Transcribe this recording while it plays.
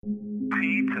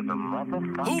P to the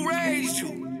motherfucker. Who raised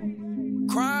you?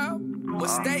 Crime,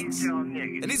 mistakes,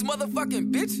 and these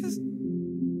motherfucking bitches?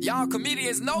 Y'all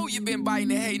comedians know you been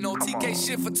biting and hating on TK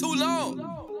shit for too long.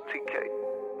 TK,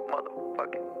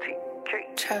 motherfucking TK.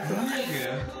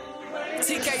 Yeah.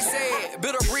 TK said,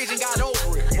 built a bridge and got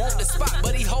over it. Want the spot,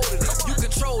 but he holding it. You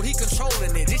controlled, he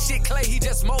controlling it. This shit clay, he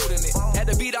just molding it. Had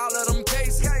to beat all of them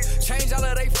cases, change all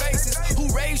of they faces. Who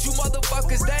raised you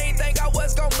motherfuckers? They ain't think I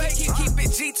was gonna make it. Keep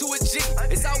it G to a G.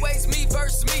 It's always me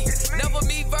versus me. Never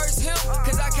me versus him,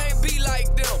 cause I can't be like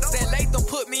them. Said Latham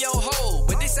put me on hold,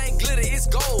 but this ain't glitter, it's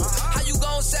gold. How you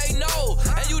gonna say no,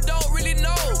 and you don't really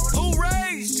know? Who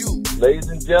raised you? Ladies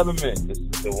and gentlemen, this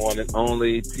is the one and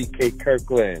only TK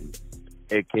Kirkland,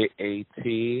 a.k.a.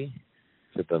 T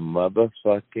to the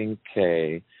motherfucking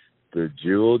K, the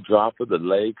jewel dropper, the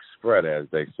leg spreader, as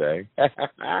they say.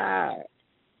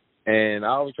 And I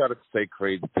always try to say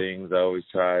crazy things. I always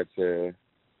try to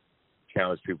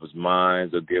challenge people's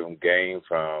minds or give them game,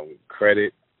 from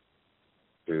credit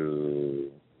to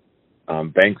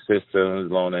bank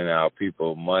systems, loaning out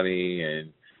people money,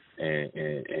 and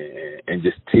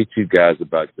just teach you guys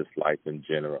about just life in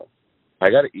general. I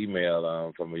got an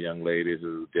email from a young lady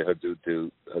who did her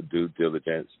due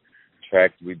diligence,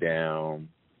 tracked me down,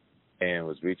 and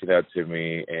was reaching out to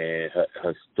me. And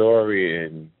her story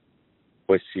and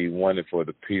what she wanted for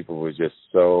the people was just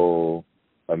so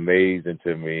amazing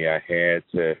to me. I had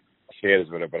to share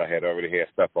this with her, but I had already had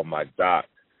stuff on my dock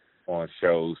on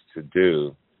shows to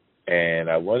do. And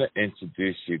I want to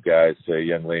introduce you guys to a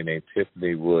young lady named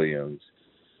Tiffany Williams,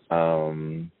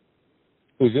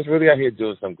 who's just really out here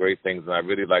doing some great things. And I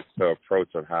really like her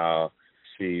approach on how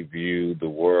she viewed the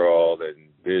world and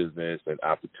business and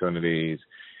opportunities.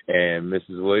 And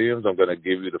Mrs. Williams, I'm going to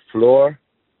give you the floor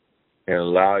and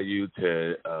allow you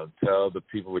to tell the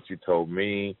people what you told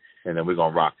me, and then we're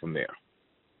going to rock from there.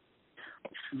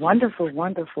 Wonderful,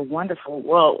 wonderful, wonderful.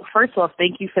 Well, first off,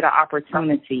 thank you for the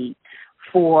opportunity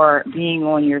for being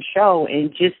on your show, and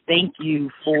just thank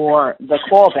you for the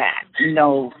callback. You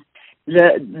know,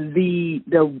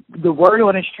 the word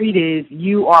on the street is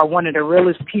you are one of the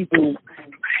realest people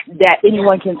that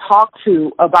anyone can talk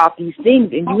to about these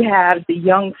things, and you have the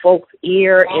young folks'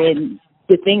 ear, and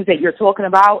the things that you're talking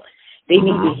about, they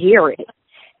need to hear it.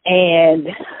 And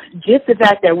just the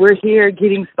fact that we're here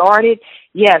getting started,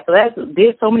 yeah, so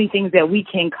there's so many things that we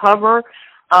can cover.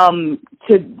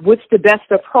 What's the best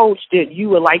approach that you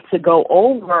would like to go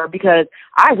over? Because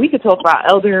we could talk about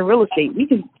elder and real estate.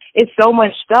 It's so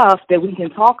much stuff that we can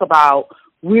talk about.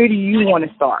 Where do you want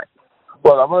to start?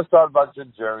 Well, I'm going to start about your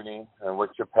journey and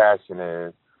what your passion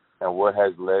is and what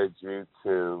has led you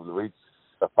to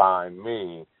find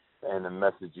me and the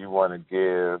message you want to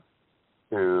give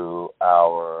to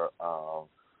our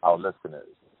listeners.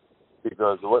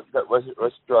 Because what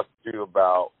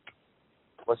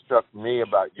struck me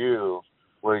about you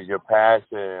was your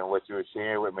passion and what you were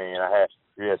sharing with me, and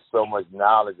you had so much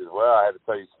knowledge as well. I had to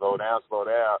tell you, slow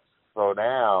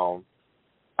down.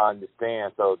 I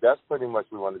understand. So that's pretty much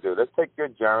what we want to do. Let's take your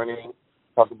journey,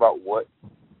 talk about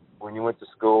when you went to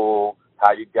school,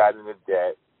 how you got into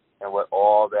debt, and what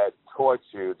all that taught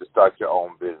you to start your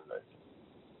own business.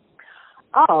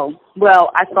 Oh, well,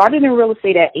 I started in real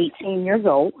estate at 18 years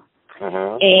old,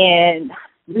 and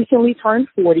recently turned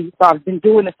 40, so I've been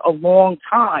doing this a long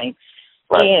time.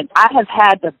 Right. And I have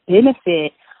had the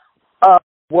benefit of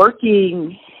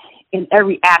working in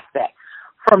every aspect,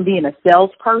 from being a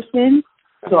salesperson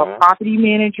to a property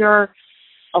manager,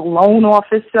 a loan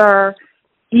officer,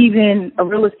 even a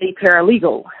real estate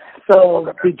paralegal.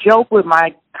 So the joke with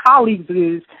my colleagues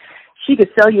is she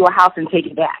could sell you a house and take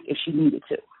it back if she needed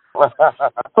to.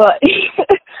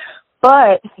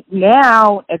 But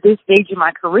now, at this stage in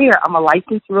my career, I'm a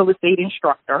licensed real estate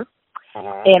instructor,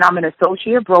 and I'm an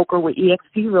associate broker with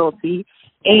eXp Realty,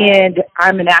 and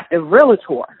I'm an active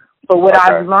realtor. But what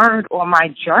I've learned on my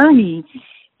journey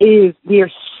is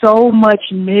there's so much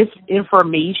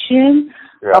misinformation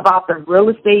about the real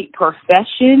estate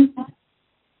profession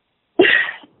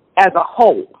as a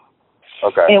whole.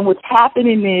 And what's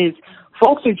happening is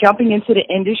folks are jumping into the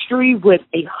industry with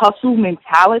a hustle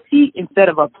mentality instead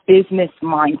of a business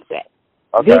mindset.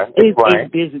 This is a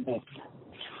business.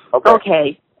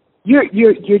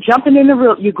 You're jumping in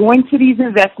you're going to these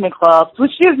investment clubs,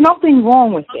 which there's nothing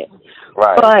wrong with it.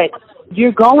 But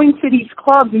you're going to these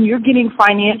clubs and you're getting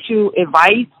financial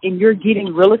advice and you're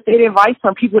getting real estate advice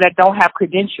from people that don't have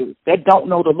credentials, that don't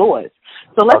know the laws.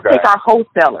 So let's take our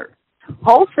wholesalers.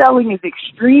 Wholesaling is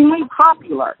extremely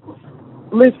popular.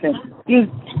 Listen,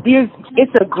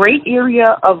 it's a great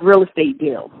area of real estate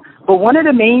deals. But one of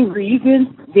the main reasons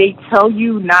they tell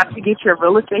you not to get your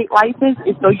real estate license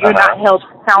is so you're not held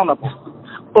accountable.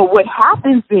 But what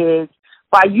happens is,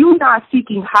 by you not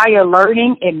seeking higher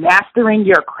learning and mastering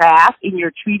your craft and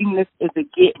you're treating this as a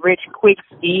get-rich-quick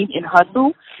scheme and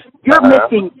hustle, you're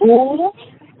missing rules,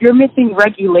 you're missing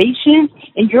regulations,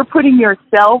 and you're putting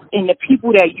yourself and the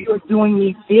people that you're doing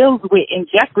these deals with in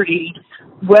jeopardy,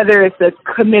 whether it's to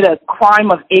commit a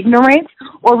crime of ignorance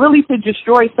or really to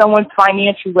destroy someone's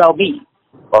financial well-being.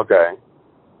 Okay.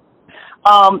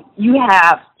 You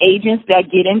have agents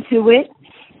that get into it,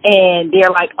 and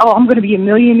they're like, oh, I'm going to be a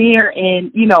millionaire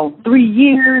in, 3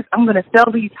 years. I'm going to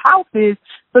sell these houses.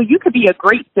 So you could be a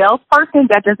great salesperson.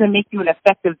 That doesn't make you an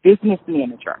effective business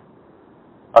manager.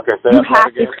 Okay, so that's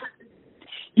again.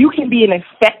 You can be an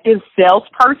effective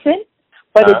salesperson,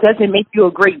 but it doesn't make you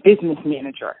a great business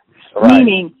manager. Right.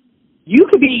 Meaning, you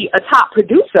could be a top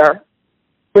producer,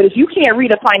 but if you can't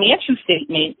read a financial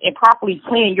statement and properly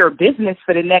plan your business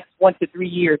for the next 1 to 3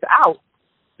 years out,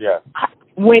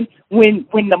 when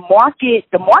the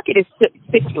market is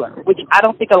secular, which I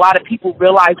don't think a lot of people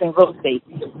realize in real estate.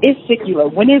 It's secular.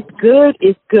 When it's good,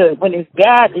 it's good. When it's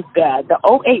bad, it's bad. The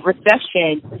 2008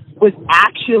 recession was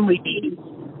actually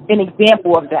an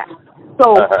example of that.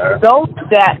 So those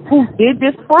who did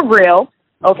this for real,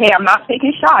 okay, I'm not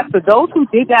taking shots, but those who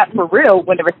did that for real,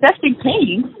 when the recession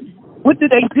came, what did?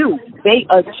 They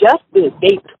adjusted,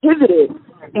 they pivoted,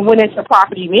 and went into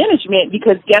property management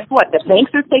because guess what? The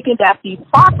banks are taking back these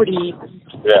properties,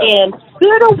 and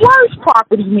they're the worst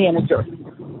property managers.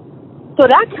 So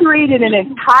that created an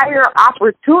entire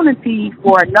opportunity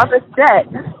for another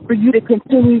set for you to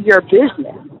continue your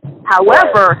business.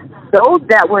 However, those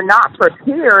that were not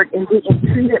prepared and didn't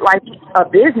treat it like a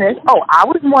business, I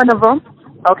was one of them.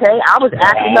 Okay, I was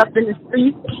acting up in the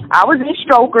streets. I was in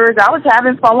strokers. I was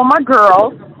having fun with my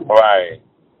girls. Right.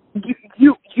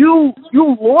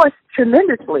 You lost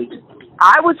tremendously.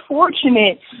 I was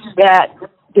fortunate that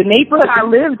the neighborhood I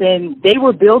lived in, they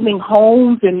were building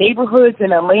homes in neighborhoods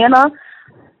in Atlanta.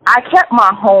 I kept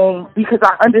my home because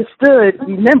I understood,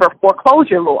 remember,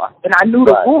 foreclosure law, and I knew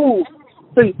the rules.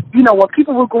 So, when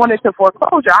people were going into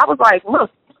foreclosure, I was like,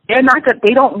 look, they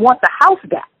don't want the house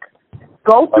back.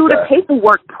 Go through the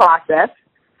paperwork process,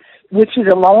 which is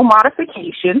a loan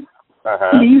modification.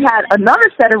 And you had another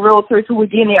set of realtors who were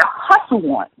getting their hustle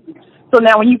on. So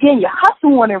now when you're getting your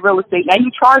hustle on in real estate, now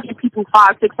you're charging people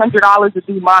 $500-$600 to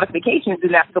do modifications,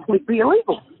 and that's completely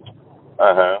illegal.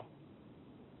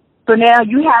 So now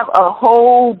you have a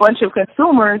whole bunch of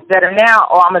consumers that are now,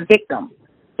 I'm a victim.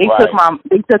 They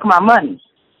took my money.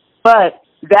 But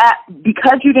that,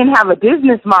 because you didn't have a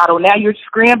business model, now you're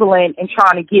scrambling and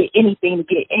trying to get anything to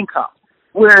get income.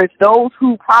 Whereas those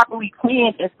who properly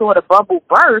planned and sort of bubble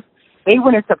burst, they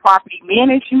went into property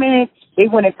management, they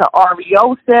went into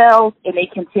REO sales, and they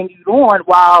continued on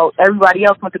while everybody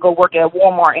else went to go work at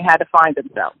Walmart and had to find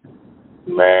themselves.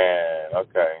 Man,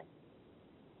 okay.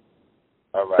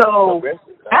 All right. So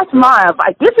that's my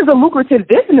advice. This is a lucrative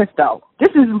business, though.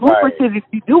 This is lucrative if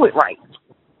you do it right.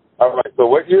 All right. So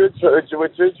what you're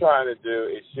trying to do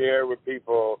is share with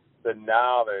people the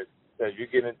knowledge that you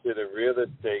get into the real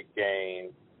estate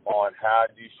game on how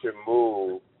you should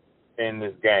move in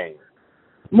this game.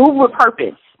 Move with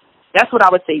purpose. That's what I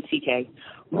would say, TK.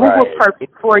 Move with purpose.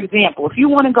 For example, if you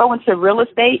want to go into real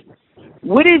estate,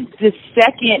 what is the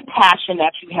second passion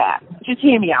that you have? Just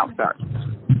hear me out, sir.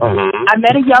 I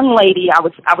met a young lady. I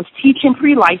was teaching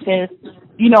pre-license.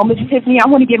 Mrs. Tiffany, I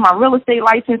want to get my real estate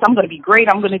license. I'm going to be great.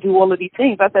 I'm going to do all of these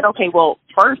things. I said, okay, well,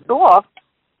 first off,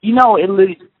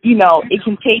 it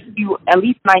can take you at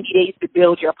least 90 days to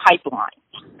build your pipeline.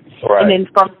 And then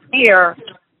from there,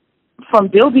 from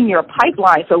building your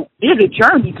pipeline, so there's a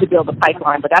journey to build a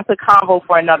pipeline, but that's a convo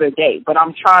for another day. But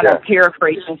I'm trying to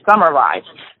paraphrase and summarize.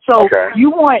 So you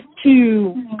want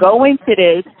to go into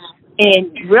this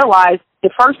and realize the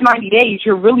first 90 days,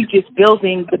 you're really just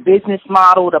building the business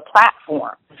model, the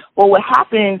platform. Well, what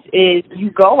happens is you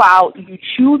go out, you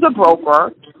choose a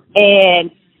broker,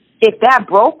 and if that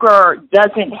broker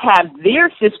doesn't have their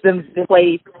systems in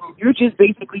place, you're just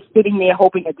basically sitting there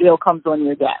hoping a deal comes on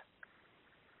your desk.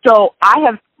 So I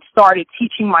have started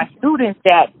teaching my students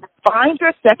that find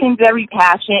your secondary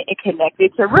passion and connect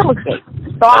it to real estate.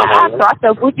 So I asked her, I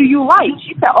said, what do you like?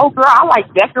 She said, oh, girl, I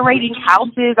like decorating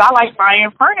houses. I like buying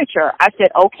furniture. I said,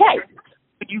 okay,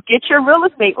 when you get your real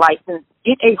estate license,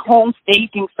 get a home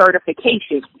staging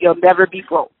certification. You'll never be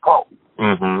broke.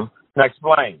 Now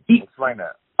explain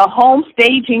that. A home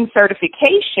staging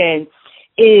certification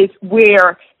is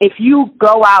where if you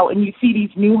go out and you see these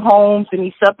new homes and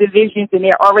these subdivisions and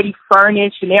they're already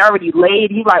furnished and they're already laid,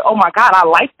 you're like, oh my God, I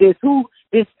like this.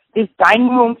 this dining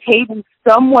room table,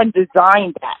 someone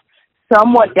designed that.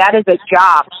 That is a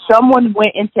job. Someone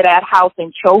went into that house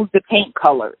and chose the paint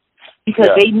colors because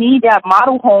they need that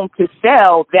model home to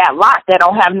sell that lot that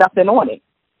don't have nothing on it.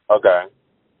 Okay.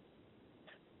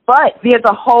 But there's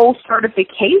a whole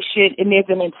certification and there's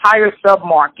an entire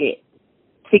submarket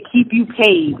to keep you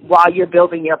paid while you're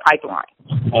building your pipeline.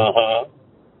 Uh-huh.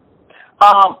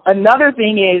 Another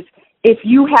thing is, if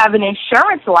you have an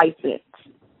insurance license,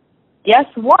 guess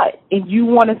what? If you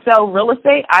want to sell real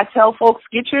estate, I tell folks,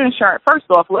 get your insurance. First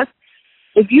off,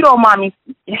 if you don't mind me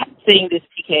saying this,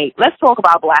 TK, let's talk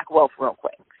about Black Wealth real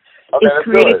quick. Okay, it's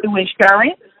created through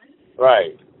insurance.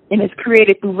 Right. And it's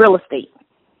created through real estate.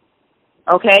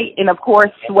 Okay? And, of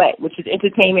course, sweat, which is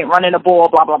entertainment, running a ball,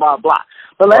 blah, blah, blah, blah.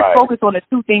 But let's focus on the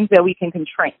two things that we can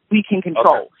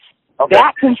control. Okay.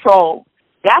 That control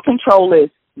is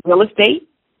real estate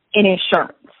and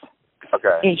insurance.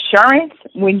 Okay. Insurance,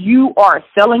 when you are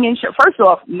selling insurance, first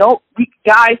off,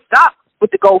 guys, stop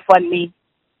with the GoFundMe.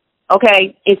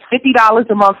 Okay? It's $50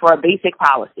 a month for a basic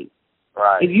policy.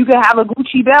 Right. If you can have a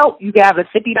Gucci belt, you can have a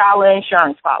 $50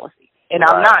 insurance policy. And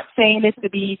I'm not saying this to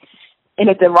be in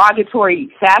a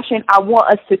derogatory fashion. I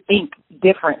want us to think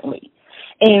differently.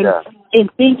 And in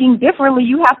thinking differently,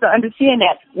 you have to understand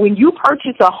that when you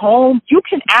purchase a home, you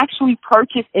can actually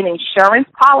purchase an insurance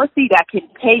policy that can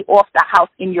pay off the house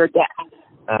in your debt.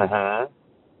 Uh-huh.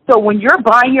 So when you're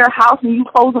buying your house and you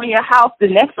close on your house, the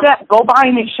next step, go buy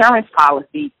an insurance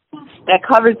policy that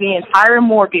covers the entire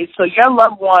mortgage so your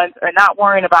loved ones are not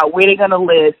worrying about where they're going to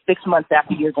live 6 months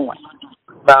after you're gone.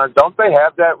 Now, don't they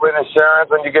have that with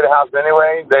insurance when you get a house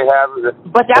anyway? They have.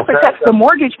 But that protects the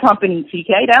mortgage company,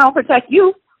 TK. That don't protect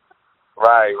you.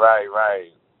 Right.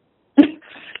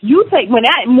 When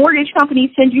that mortgage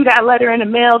company sends you that letter in the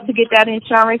mail to get that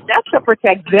insurance, that's to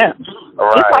protect them.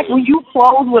 Right. It's like when you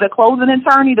close with a closing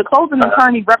attorney, the closing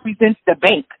attorney represents the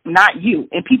bank, not you,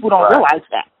 and people don't realize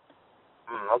that.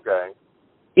 Okay.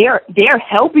 They're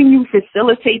helping you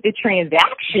facilitate the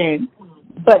transaction,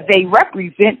 but they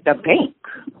represent the bank.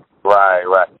 Right.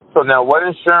 So now, what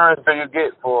insurance do you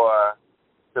get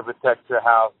to protect your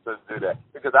house to do that?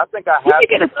 Because I think I have.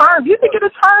 You can get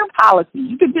a term policy.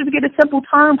 You can just get a simple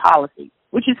term policy,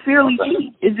 which is fairly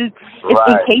cheap. It's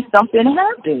in case something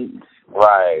happens.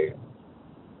 Right.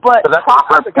 But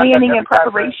proper planning and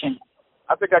preparation.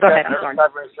 I think I got every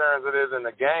type of insurance it is in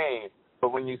the game.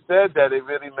 But when you said that, it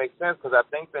really makes sense because I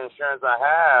think the insurance I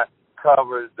have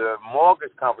covers the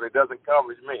mortgage company. It doesn't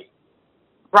cover me.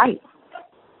 Right.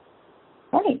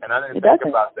 And I didn't think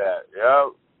about that.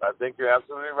 Yep. I think you're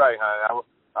absolutely right, honey.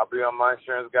 I'll be on my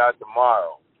insurance guide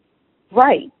tomorrow.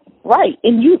 Right.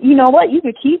 And you know what? You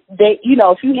could keep that. You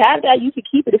know, if you have that, you could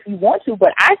keep it if you want to.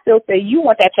 But I still say you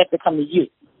want that check to come to you.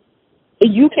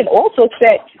 And you can also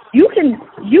you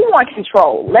want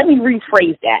control. Let me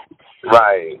rephrase that.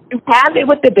 Right. You have it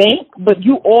with the bank, but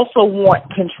you also want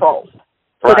control.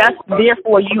 So that's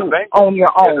therefore you own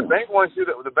your own. The bank wants to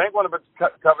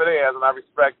cover theirs, and I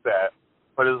respect that.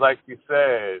 But it's like you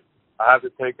said, I have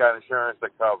to take out insurance to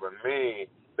cover me,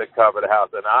 to cover the house.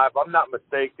 And if I'm not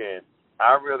mistaken,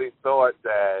 I really thought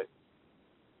that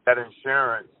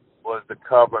insurance was to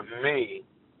cover me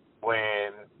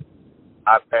when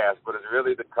I passed, but it's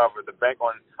really to cover the bank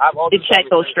on. The check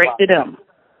goes straight to them.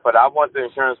 But I want the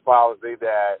insurance policy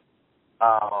that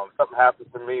something happens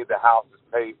to me, the house is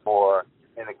paid for,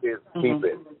 and the kids keep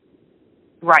it.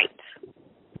 Right.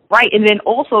 And then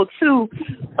also, too,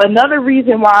 another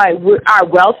reason why our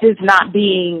wealth is not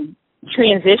being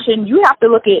transitioned, you have to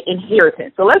look at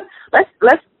inheritance. So let's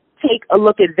take a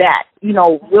look at that,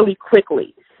 really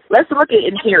quickly. Let's look at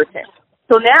inheritance.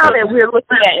 So now that we're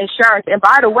looking at insurance, and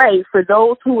by the way, for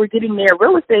those who are getting their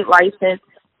real estate license,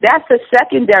 that's a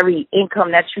secondary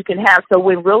income that you can have. So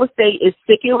when real estate is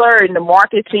secular and the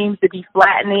market seems to be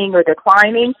flattening or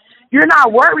declining, you're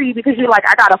not worried because you're like,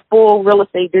 I got a full real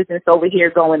estate business over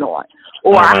here going on.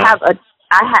 Or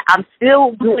I'm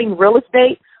still doing real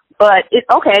estate, but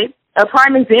a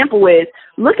prime example is,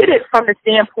 look at it from the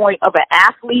standpoint of an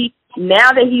athlete.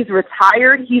 Now that he's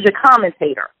retired, he's a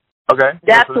commentator. Okay.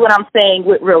 That's what I'm saying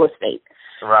with real estate.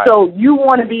 Right. So you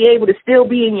want to be able to still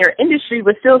be in your industry,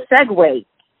 but still segue.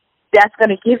 That's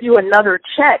going to give you another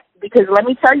check, because let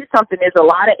me tell you something. There's a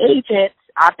lot of agents.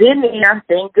 I've been there.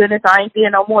 Thank goodness I ain't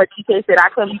there no more. TK said I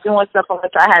couldn't be doing stuff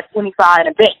unless I had 25 in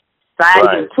a bank. So I had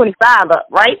to get 25 up,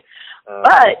 right?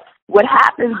 But what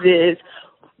happens is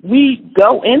we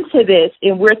go into this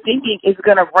and we're thinking it's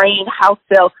going to rain house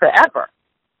sales forever.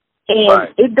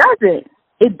 And it doesn't.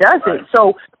 It doesn't.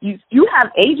 So you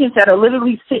have agents that are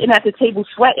literally sitting at the table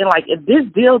sweating like, if this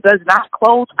deal does not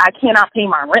close, I cannot pay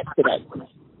my rent today.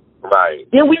 Right.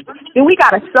 Then we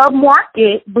got a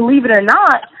sub-market, believe it or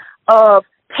not, of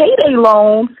payday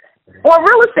loans or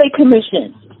real estate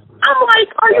commissions. I'm like,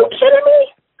 are you kidding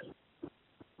me?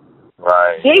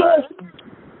 Right.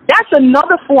 That's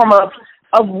another form of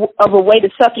a way to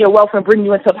suck your wealth and bring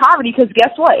you into poverty. Because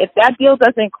guess what? If that deal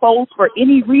doesn't close for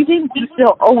any reason, you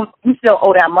still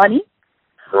owe that money.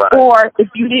 Right. Or if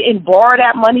you didn't borrow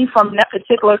that money from that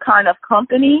particular kind of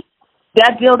company,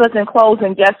 that deal doesn't close,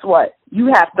 and guess what? You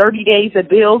have 30 days of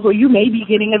bills, or you may be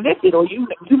getting evicted, or you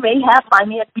may have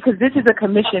finance, because this is a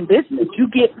commission business. You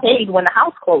get paid when the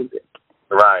house closes.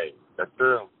 Right. That's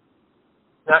true.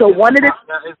 Now, So is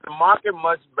the market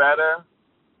much better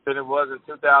than it was in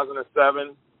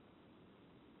 2007?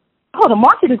 Oh, the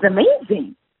market is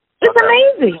amazing. It's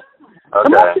amazing. Okay. The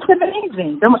market's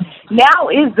amazing. Now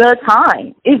is the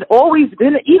time. It's always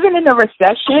been, even in a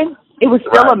recession, it was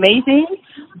still amazing,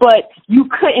 but you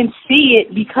couldn't see it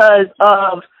because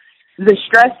of the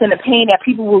stress and the pain that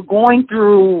people were going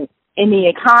through in the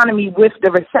economy with the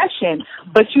recession.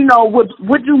 But, you know, what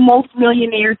do most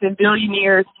millionaires and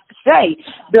billionaires say?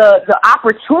 The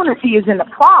opportunity is in the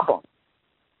problem.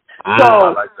 So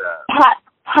I like that.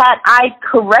 Had I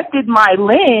corrected my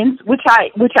lens, which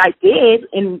I did,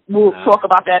 and we'll talk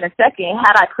about that in a second,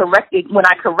 when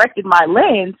I corrected my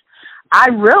lens, I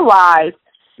realized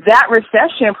that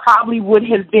recession probably would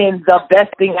have been the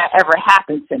best thing that ever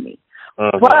happened to me.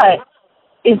 But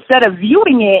instead of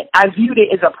viewing it, I viewed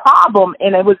it as a problem,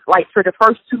 and it was like for the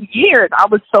first 2 years, I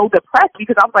was so depressed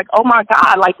because I was like, oh my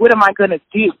God, like what am I going to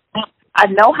do? I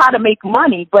know how to make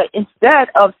money, but instead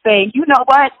of saying, you know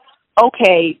what,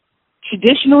 okay,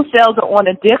 traditional sales are on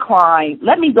a decline,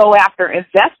 let me go after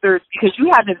investors, because you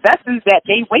have investors that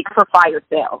they wait for fire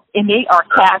sales, and they are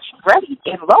cash ready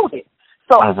and loaded.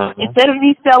 So instead of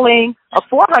me selling a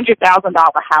 $400,000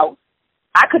 house,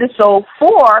 I could have sold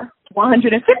 4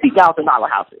 $150,000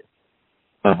 houses.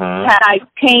 Had I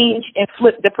changed and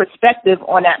flipped the perspective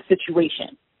on that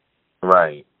situation.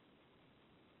 Right.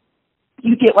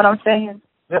 You get what I'm saying?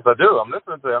 Yes, I do. I'm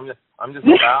listening to you. I'm just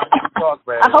allowing you to talk,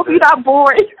 man. I hope you're not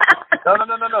bored.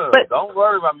 No. But, don't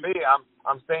worry about me.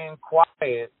 I'm staying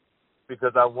quiet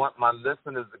because I want my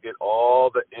listeners to get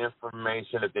all the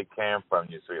information that they can from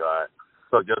you, sweetheart.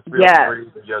 So just feel free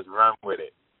to just run with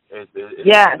it. It's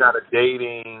not a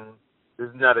dating. This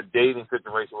is not a dating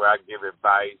situation where I give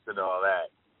advice and all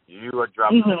that. You are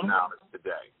dropping the knowledge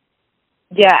today.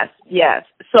 Yes.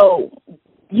 So,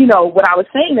 you know, what I was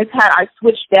saying is, had I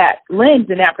switched that lens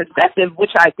and that perspective,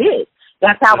 which I did,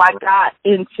 that's how I got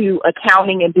into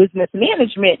accounting and business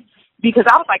management, because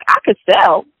I was like, I could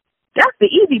sell. That's the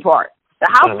easy part. The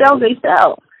house sells, they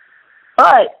sell.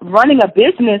 But running a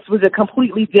business was a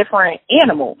completely different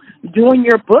animal. Doing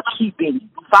your bookkeeping,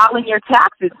 filing your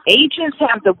taxes. Agents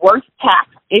have the worst tax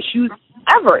issues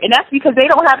ever, and that's because they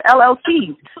don't have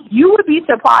LLCs. You would be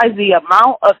surprised the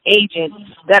amount of agents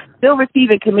that still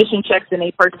receiving commission checks in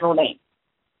their personal name.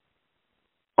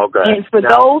 Okay. And for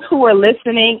those who are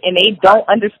listening and they don't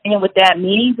understand what that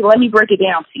means, let me break it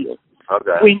down to you.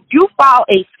 Okay. When you file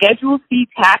a Schedule C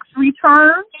tax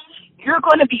return, you're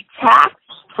going to be taxed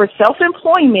for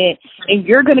self-employment, and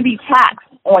you're going to be taxed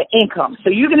on income. So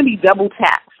you're going to be double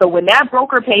taxed. So when that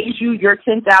broker pays you your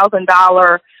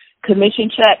 $10,000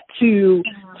 commission check to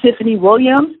Tiffany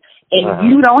Williams, and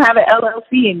you don't have an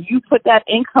LLC, and you put that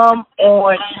income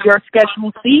on your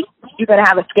Schedule C, you're going to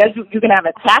have a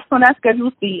tax on that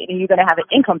Schedule C, and you're going to have an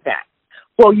income tax.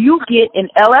 Well, you get an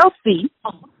LLC,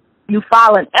 you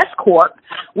file an S Corp,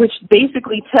 which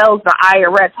basically tells the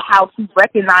IRS how to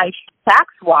recognize you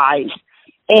tax-wise.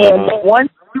 And once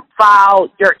you file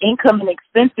your income and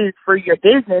expenses for your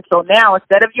business, so now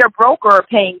instead of your broker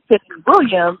paying Tiffany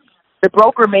Williams, the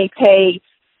broker may pay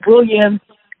Williams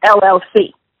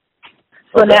LLC.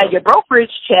 So now your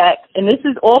brokerage check, and this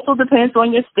is also depends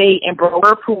on your state and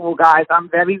broker approval, guys. I'm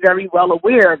very, very well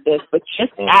aware of this, but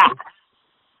just ask.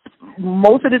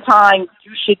 Most of the time,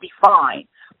 you should be fine.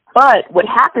 But what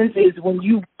happens is when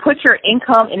you put your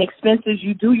income and expenses,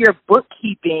 you do your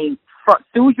bookkeeping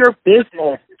through your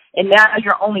business, and now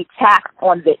you're only taxed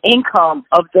on the income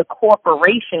of the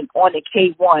corporation on the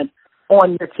K-1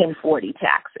 on your 1040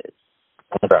 taxes.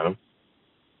 Okay.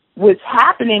 What's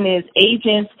happening is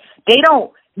agents,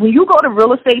 when you go to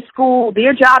real estate school,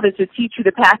 their job is to teach you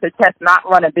to pass a test, not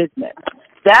run a business.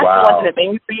 That's one of the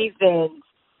main reasons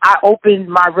I opened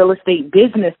my real estate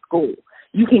business school.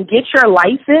 You can get your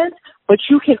license, but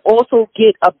you can also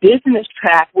get a business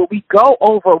track where we go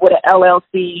over what an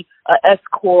LLC, a S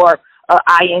Corp, a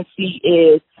INC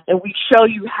is, and we show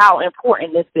you how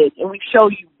important this is, and we show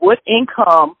you what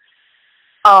income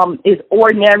is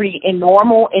ordinary and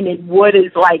normal, and then what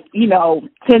is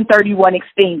 1031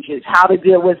 exchanges, how to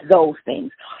deal with those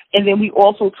things. And then we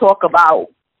also talk about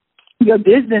your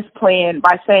business plan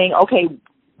by saying, okay,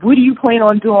 what do you plan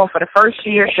on doing for the first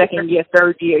year, second year,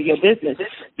 third year of your business?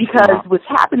 Because what's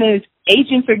happening is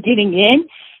agents are getting in,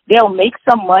 they'll make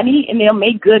some money and they'll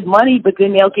make good money, but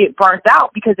then they'll get burnt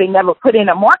out because they never put in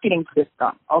a marketing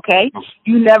system, okay?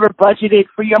 You never budgeted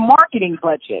for your marketing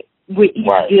budget with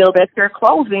each deal that they're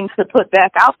closing to put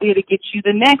back out there to get you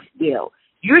the next deal.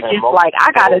 You're just like,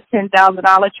 I got a $10,000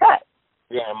 check.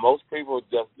 Yeah, and most people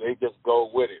just go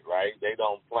with it, right? They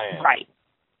don't plan. Right.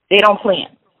 They don't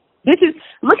plan.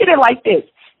 Look at it like this.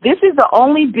 This is the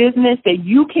only business that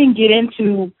you can get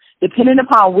into, depending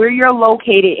upon where you're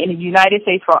located in the United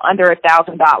States, for under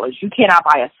 $1,000. You cannot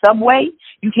buy a Subway.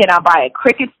 You cannot buy a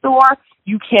Cricket store.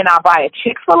 You cannot buy a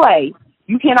Chick-fil-A.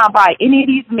 You cannot buy any of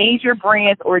these major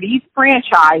brands or these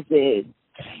franchises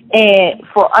and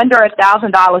for under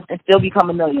 $1,000 and still become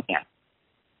a millionaire.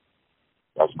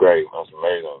 That's great. That's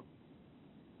amazing.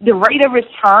 The rate of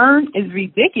return is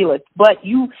ridiculous, but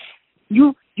we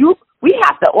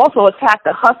have to also attack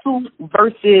the hustle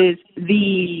versus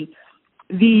the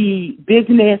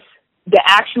business, the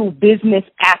actual business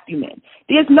acumen.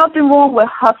 There's nothing wrong with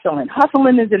hustling.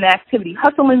 Hustling is an activity.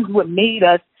 Hustling is what made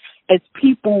us as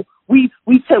people. We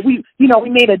made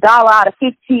 $1 out of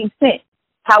 15 cents.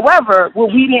 However,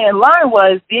 what we didn't learn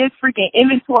was there's freaking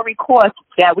inventory costs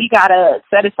that we gotta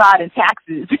set aside in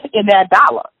taxes in that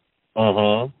dollar.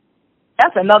 Mm-hmm.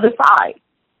 That's another side.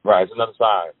 Right, it's another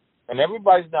side. And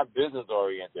everybody's not business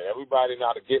oriented. Everybody know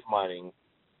how to get money,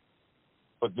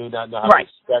 but do not know how to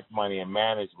expect money and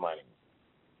manage money.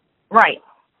 Right.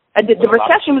 The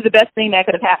recession was the best thing that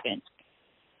could have happened.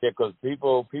 Yeah, because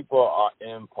people are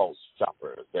impulse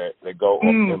shoppers. They go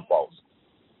off impulse.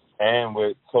 And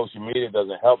with social media, it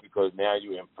doesn't help because now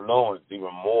you influence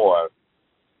even more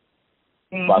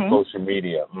by social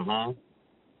media. Mm-hmm.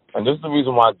 And this is the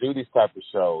reason why I do these type of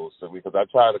shows, because I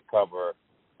try to cover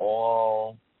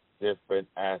all different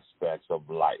aspects of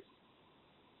life.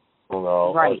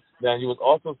 Right. Now, you was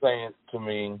also saying to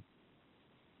me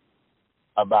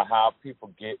about how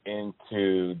people get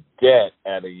into debt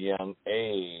at a young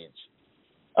age.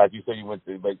 Like you said, you went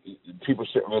to, people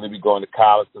shouldn't really be going to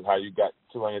college because how you got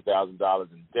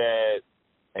 $200,000 in debt,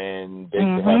 and they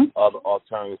should have other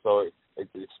alternatives. So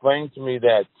explain to me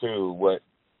that too, what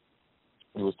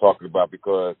you was talking about,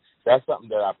 because that's something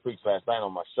that I preached last night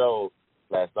on my show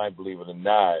last night, believe it or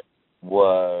not,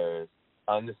 was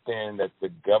understand that the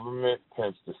government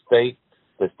pimps the state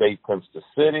pimps the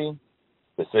city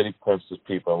pimps the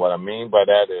people. And what I mean by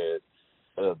that is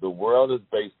the world is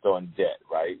based on debt,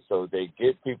 right? So they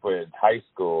get people in high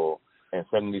school and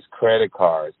send these credit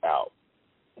cards out,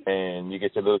 and you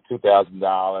get your little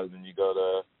 $2,000, and you go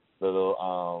to the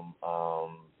little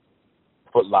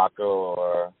Foot Locker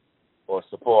or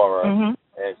Sephora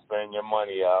and spend your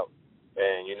money up,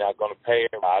 and you're not going to pay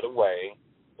it right away.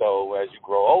 So as you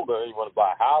grow older, you want to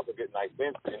buy a house or get nice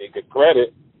things and you get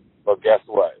credit, but guess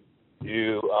what?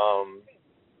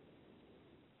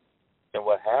 And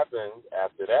what happens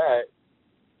after that,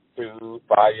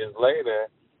 5 years later,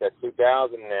 that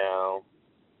 $2,000 now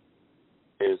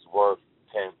is worth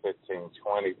 $10,000, $15,000,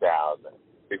 $20,000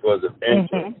 because of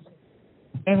interest.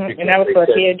 Because and that was for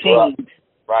their jeans.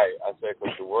 Right. I said,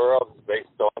 because the world is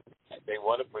based on they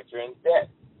want to put you in debt.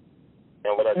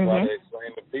 And what I try to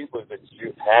explain to people is that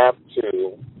you have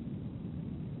to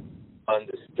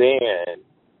understand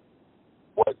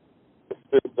what the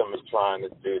system is trying to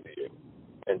do to you.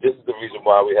 And this is the reason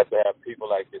why we have to have people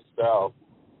like yourself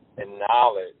and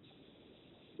knowledge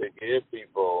to give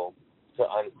people to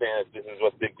understand that this is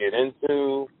what they get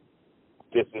into,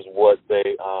 this is what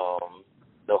they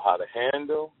know how to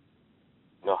handle,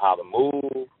 know how to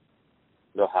move,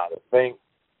 know how to think,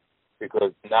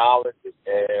 because knowledge is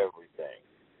everything.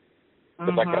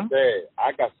 But like I said,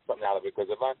 I got something out of it because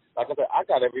I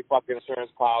got every fucking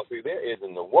insurance policy there is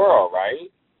in the world, right?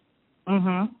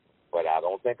 But I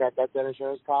don't think I got that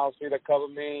insurance policy that covers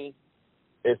me.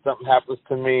 If something happens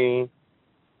to me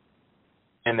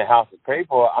and the house is paid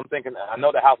for, I'm thinking, I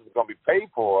know the house is going to be paid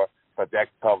for, but that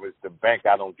covers the bank.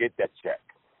 I don't get that check.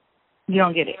 You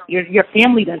don't get it. Your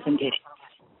family doesn't get it.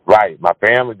 Right. My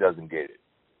family doesn't get it.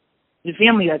 Your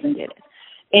family doesn't get it.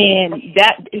 And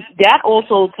that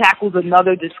also tackles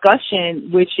another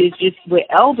discussion, which is just with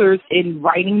elders in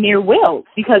writing their wills.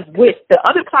 Because with the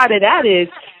other side of that is,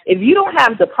 if you don't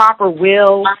have the proper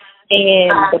will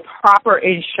and the proper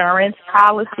insurance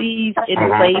policies in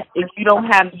place, if you don't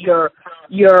have your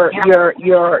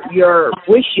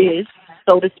wishes,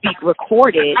 so to speak,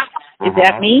 recorded, is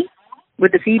that me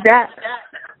with the feedback?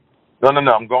 No.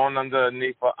 I'm going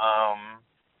underneath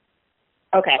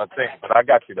Okay. a thing, but I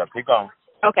got you though. Keep going.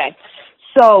 Okay.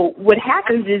 So what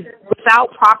happens is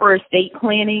without proper estate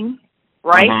planning,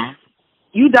 right? Mm-hmm.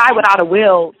 You die without a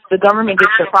will, the government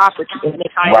gets the property and they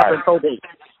tie it up in probate.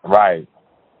 Right.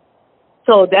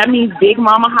 So that means Big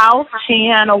Mama house, she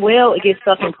ain't had no will, it gets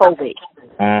stuck in probate.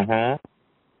 Mm-hmm.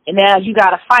 And now you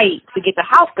got to fight to get the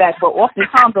house back. But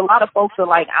oftentimes a lot of folks are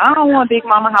like, I don't want Big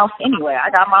Mama house anyway. I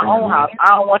got my own house.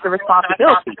 I don't want the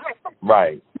responsibility.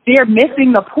 Right. They're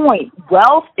missing the point.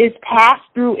 Wealth is passed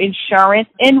through insurance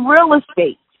and real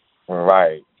estate.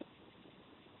 Right.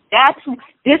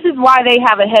 This is why they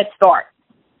have a head start.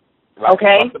 Like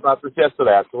okay? I talked about this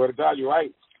yesterday. I swear to God, you're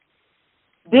right.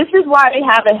 This is why they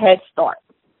have a head start.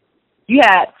 You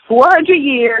had 400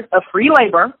 years of free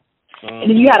labor, and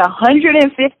then you had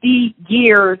 150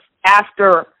 years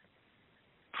after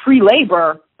free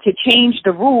labor to change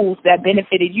the rules that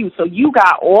benefited you. So you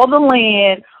got all the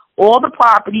land, all the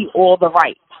property, all the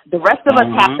rights. The rest of us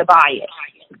have to buy it.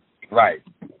 Right.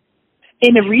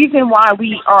 And the reason why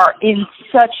we are in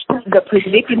such the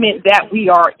predicament that we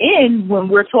are in when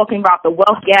we're talking about the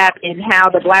wealth gap and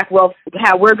how the black wealth,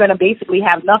 how we're going to basically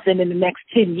have nothing in the next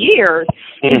 10 years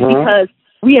is because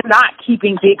we are not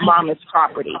keeping Big Mama's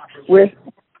property. We're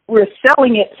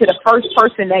selling it to the first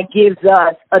person that gives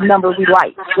us a number we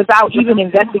like without even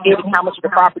investigating how much the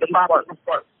property is worth.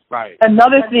 Right.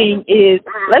 Another thing is,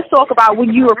 let's talk about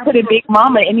when you were putting Big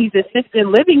Mama in these assisted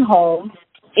living homes.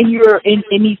 In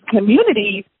these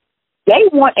communities, they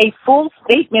want a full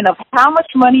statement of how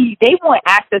much money they want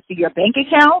access to your bank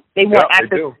account. They want access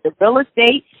to the real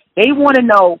estate. They want to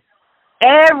know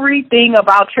everything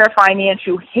about your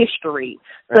financial history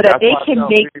so that they can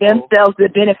make themselves the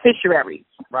beneficiaries.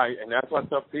 Right, and that's why I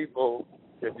tell people,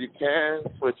 if you can,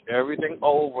 switch everything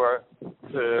over to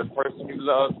the person you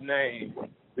love's name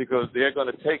because they're going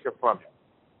to take it from you.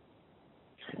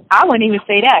 I wouldn't even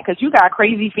say that because you got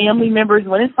crazy family members.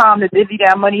 When it's time to divvy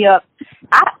that money up,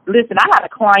 I had a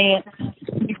client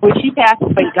before she passed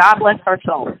away. God bless her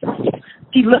soul.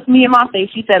 She looked me in my face.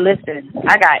 She said, "Listen,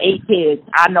 I got 8 kids.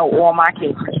 I know all my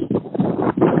kids.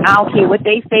 I don't care what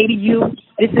they say to you.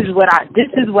 This is what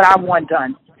I want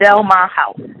done. Sell my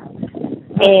house."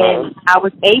 And I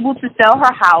was able to sell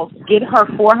her house, get her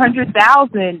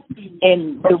 $400,000,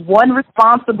 and the one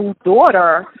responsible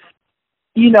daughter.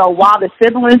 You know, while the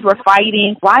siblings were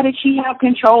fighting, why did she have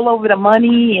control over the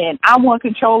money? And I want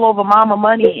control over mama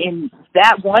money. And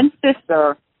that one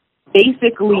sister,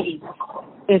 basically,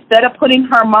 instead of putting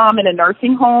her mom in a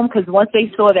nursing home, because once they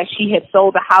saw that she had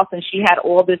sold the house and she had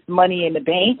all this money in the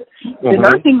bank, the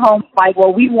nursing home was like,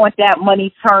 well, we want that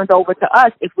money turned over to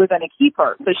us if we're going to keep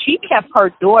her. So she kept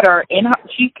her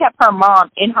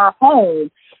mom in her home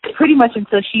pretty much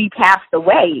until she passed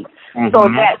away, so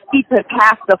that she could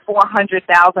pass the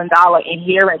 $400,000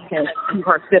 inheritance to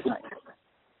her siblings.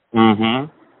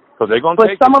 So they're going to.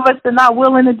 But some of us are not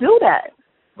willing to do that.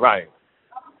 Right.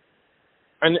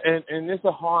 And it's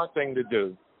a hard thing to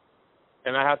do.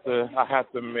 And I have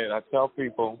to admit, I tell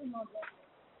people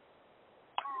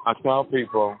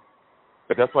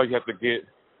that that's why you have to get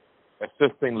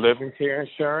assisting living care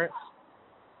insurance.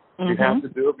 You have to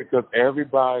do it because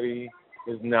everybody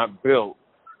is not built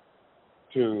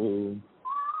to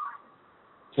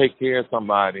take care of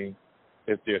somebody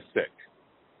if they're sick.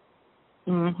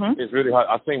 It's really hard.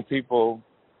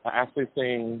 I actually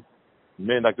seen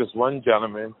men like this one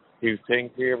gentleman, he was taking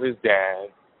care of his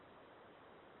dad,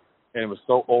 and it was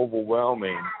so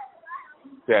overwhelming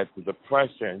that the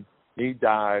depression, he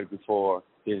died before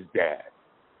his dad.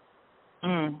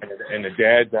 And the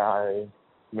dad died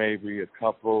maybe a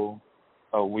couple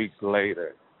of weeks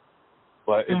later.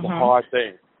 But it's a hard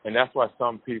thing, and that's why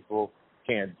some people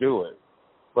can't do it.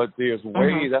 But there's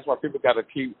ways. That's why people got to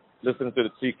keep listening to the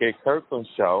T.K. Kirkland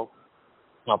Show,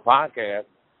 my podcast,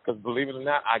 because believe it or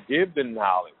not, I give the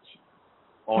knowledge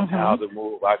on how to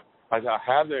move. I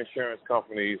have the insurance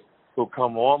companies who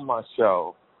come on my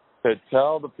show to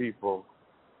tell the people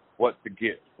what to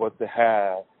get, what to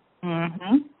have,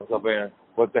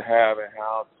 what to have, and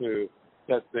how to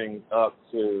set things up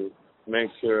to make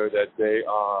sure that they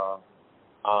are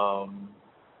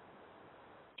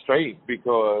straight,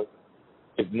 because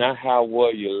it's not how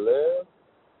well you live,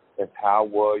 it's how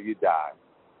well you die.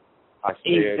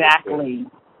 Exactly.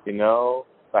 You know,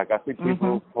 like I see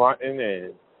people fronting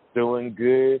and doing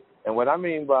good, and what I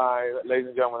mean by, ladies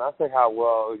and gentlemen, when I say how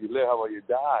well you live, how well you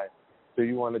die, do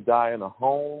you want to die in a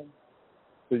home?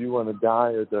 Do you want to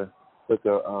die with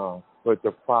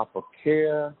the proper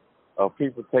care of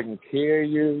people taking care of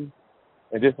you?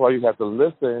 And this is why you have to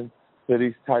listen to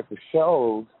these type of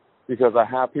shows, because I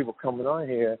have people coming on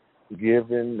here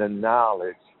given the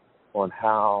knowledge on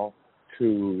how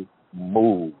to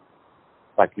move.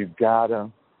 Like, you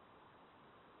gotta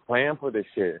plan for this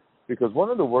shit. Because one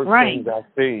of the worst things I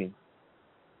see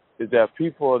is that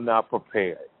people are not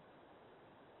prepared.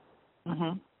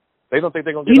 Mm-hmm. They don't think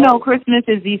they're going to get over. Christmas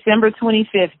is December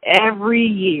 25th every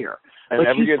year. And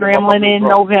but you're scrambling in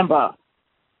November.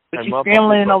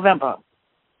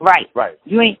 Right. Right.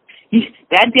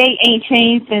 That date ain't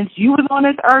changed since you was on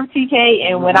this earth, TK,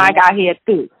 and when I got here,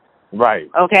 too. Right.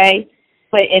 Okay?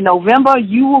 But in November,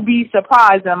 you will be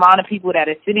surprised the amount of people that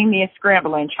are sitting there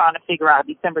scrambling trying to figure out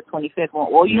December 25th when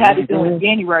all you had to do in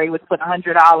January was put $100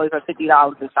 or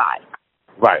 $50 aside.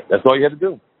 Right. That's all you had to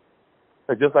do.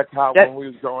 And just like how when we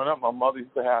was growing up, my mother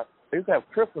used to have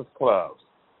Christmas clubs.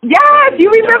 Yes, you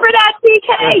remember that,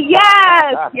 TK?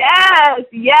 Yes.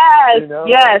 You know,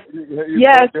 yes.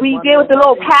 We did with the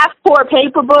little passport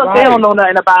paper book. Right. They don't know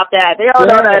nothing about that. They don't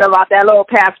know nothing about that little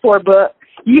passport book.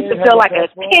 You used to feel like a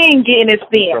king getting his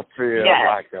stamp. Feel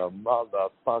like a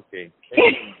motherfucking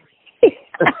king.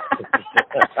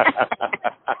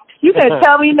 You can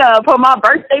tell me no. Put my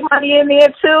birthday money in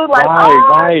there too. Like,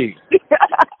 right.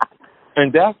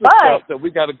 And that's the stuff that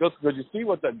we got to go through. Because you see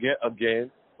what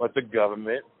the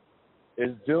government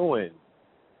is doing.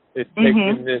 It's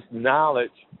taking this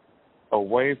knowledge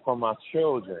away from our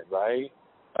children, right?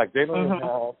 Like, they don't even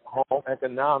have home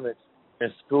economics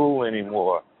in school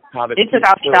anymore. They took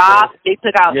out shops, they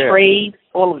took out trades,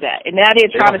 all of that. And now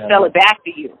they're trying to sell it back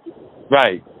to you.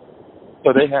 Right.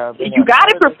 So they have... You got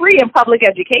it for free in public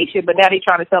education, but now they're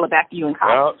trying to sell it back to you in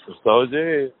college. Well, so it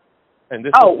is. And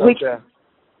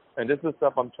this is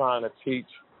stuff I'm trying to teach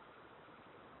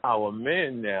our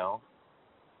men now.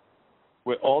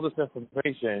 With all this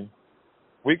information,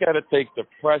 we got to take the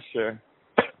pressure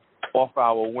off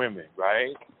our women,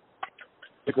 right?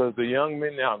 Because the young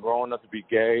men now are growing up to be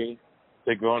gay.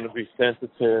 They're growing to be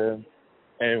sensitive.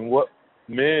 And what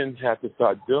men have to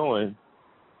start doing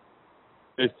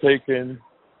is taking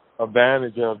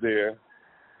advantage of their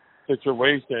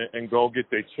situation and go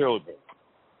get their children.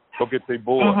 Go get their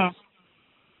boys.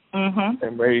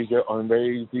 And raise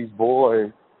these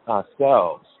boys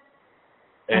ourselves.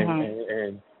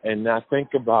 And not think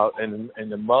about, and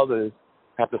the mothers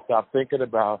have to stop thinking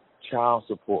about child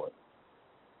support.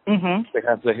 They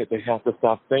have to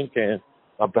stop thinking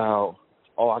about,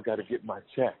 I got to get my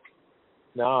check.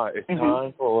 No, it's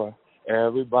time for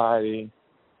everybody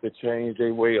to change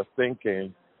their way of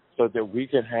thinking so that we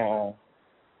can have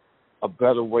a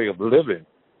better way of living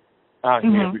out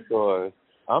here, because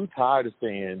I'm tired of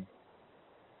seeing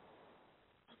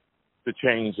the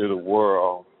change of the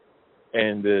world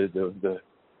and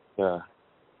the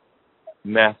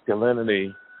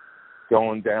masculinity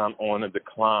going down on a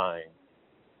decline.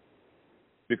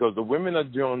 Because the women are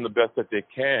doing the best that they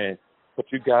can, but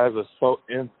you guys are so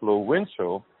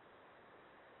influential,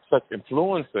 such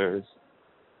influencers,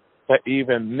 that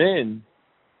even men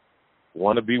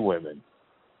want to be women.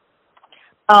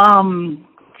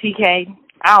 TK,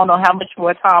 I don't know how much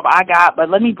more time I got, but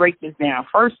let me break this down.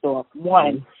 First off,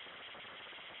 one,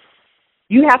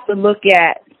 you have to look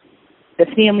at the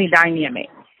family dynamic,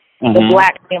 the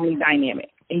black family dynamic.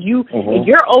 And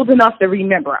you're old enough to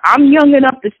remember. I'm young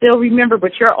enough to still remember,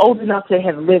 but you're old enough to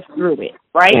have lived through it,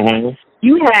 right?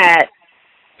 You had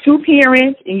two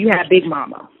parents and you had Big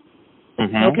Mama,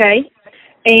 okay?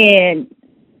 And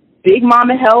Big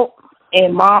Mama helped,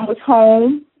 and Mom was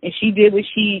home, and she did what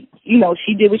she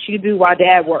could do while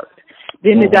Dad worked.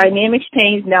 Then the dynamics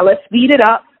changed. Now let's speed it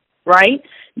up, right?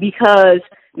 Because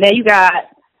now you got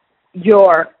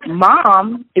your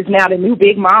mom is now the new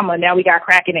Big Mama. Now we got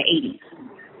crack in the 80s.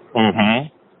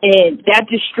 And that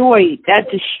destroyed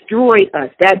us.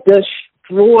 That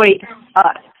destroyed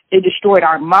us. It destroyed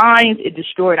our minds. It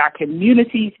destroyed our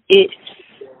communities. It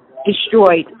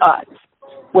destroyed us.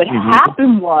 What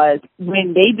happened was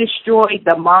when they destroyed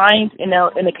the minds in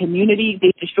the community,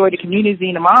 they destroyed the community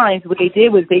and the minds. What they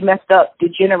did was they messed up the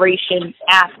generation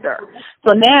after.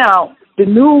 So now the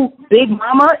new Big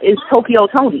Mama is Tokyo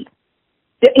Toni.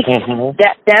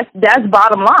 That's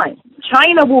bottom line.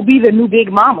 China will be the new Big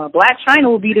Mama. Black China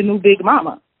will be the new Big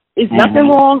Mama. There's nothing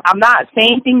wrong. I'm not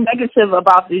saying anything negative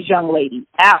about this young lady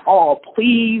at all.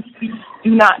 Please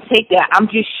do not take that. I'm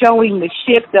just showing the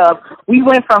shift of, we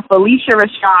went from Felicia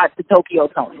Rashad to Tokyo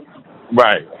Toni.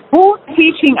 Right. Who's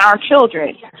teaching our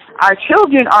children? Our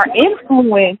children are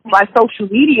influenced by social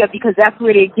media because that's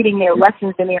where they're getting their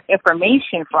lessons and their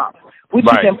information from, which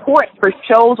is important for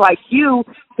shows like you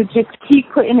to just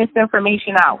keep putting this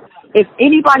information out. If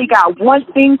anybody got one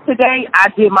thing today,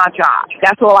 I did my job.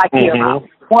 That's all I care about.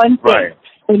 One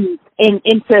thing. And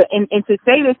to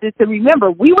say this is to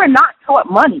remember, we were not taught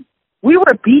money. We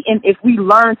were beaten if we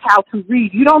learned how to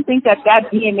read. You don't think that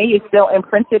DNA is still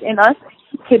imprinted in us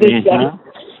to this day?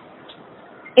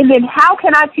 And then how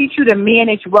can I teach you to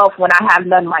manage wealth when I have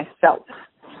none myself?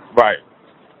 Right.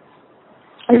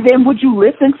 And then would you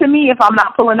listen to me if I'm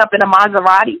not pulling up in a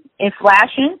Maserati and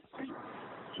flashing?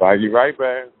 Right, you're right,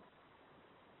 man.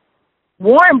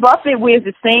 Warren Buffett wears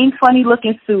the same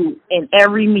funny-looking suit in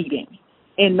every meeting,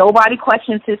 and nobody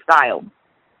questions his style.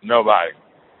 Nobody.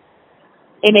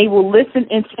 And they will listen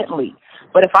intently.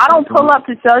 But if I don't pull up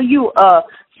to sell you a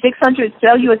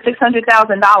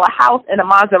 $600,000 house in a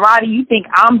Maserati, you think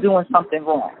I'm doing something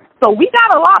wrong. So we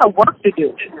got a lot of work to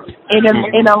do.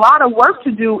 And a lot of work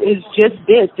to do is just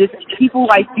this. Just people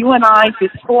like you and I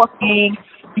just talking,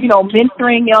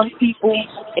 mentoring young people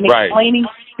and explaining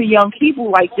to young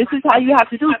people, like, this is how you have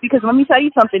to do it. Because let me tell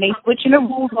you something. They switching the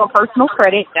rules on personal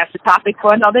credit. That's a topic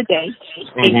for another day.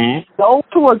 And those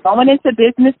who are going into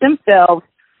business themselves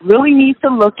really need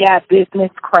to look at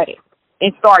business credit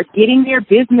and start getting their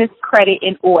business credit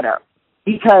in order.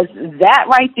 Because that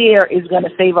right there is going to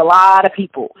save a lot of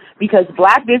people. Because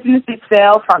black businesses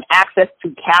fail from access to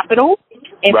capital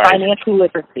and financial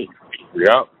literacy.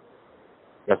 Yep,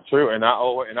 that's true. And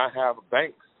I have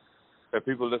banks that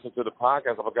people listen to the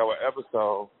podcast. I forgot what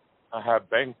episode. I have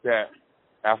banks that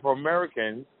Afro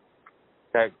Americans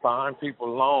that find people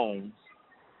loans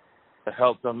to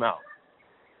help them out.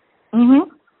 I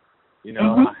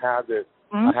have this.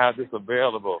 I have this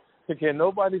available. So can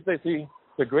nobody say? See,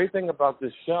 the great thing about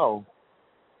this show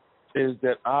is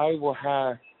that I will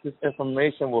have this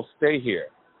information will stay here.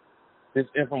 This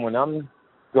information, when I'm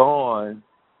gone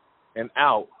and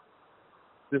out,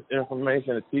 this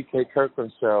information, the TK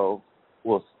Kirkland Show,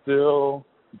 will still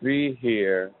be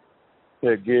here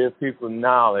to give people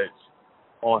knowledge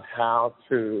on how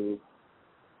to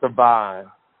survive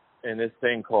in this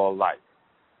thing called life.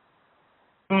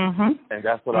 And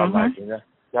that's what I like. And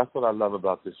that's what I love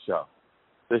about this show.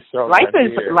 This show life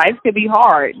could be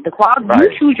hard. You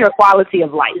choose your quality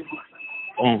of life.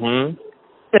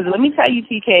 Because let me tell you,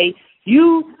 TK,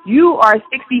 you are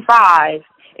 65,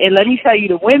 and let me tell you,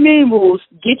 the women will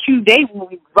they will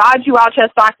ride you out your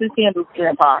socks and sandals,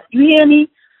 Grandpa. You hear me?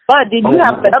 But then you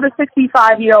have another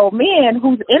 65-year-old man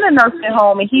who's in a nursing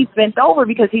home, and he's bent over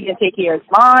because he didn't take care of his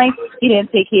mind, he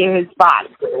didn't take care of his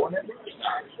body.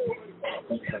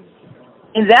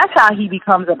 And that's how he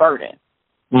becomes a burden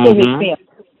to his family.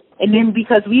 And then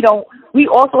because we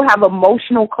also have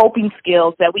emotional coping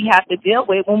skills that we have to deal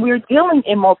with when we're dealing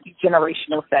in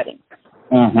multi-generational settings.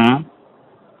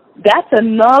 That's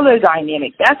another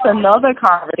dynamic. That's another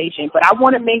conversation. But I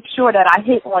want to make sure that I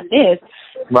hit on this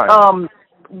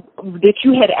that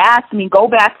you had asked me. Go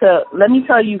back to, let me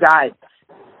tell you guys,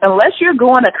 unless you're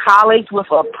going to college with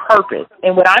a purpose,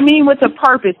 and what I mean with a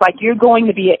purpose, like you're going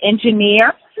to be an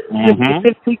engineer, you're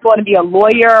specifically going to be a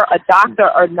lawyer, a doctor,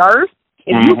 or nurse,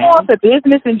 if you go into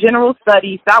business and general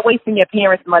studies, stop wasting your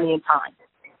parents' money and time.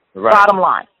 Bottom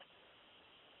line.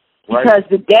 Because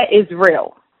the debt is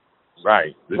real.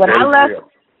 When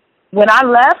I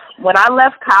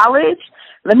left college,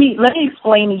 let me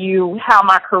explain to you how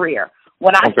my career.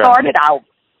 When I started out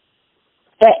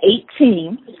at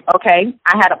 18, I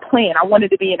had a plan. I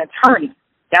wanted to be an attorney.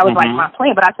 That was like my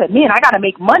plan. But I said, man, I got to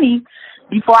make money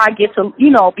before I get to,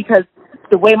 because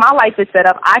the way my life is set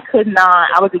up, I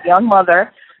was a young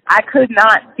mother. I could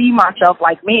not see myself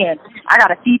like, man, I got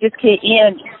to feed this kid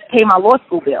and pay my law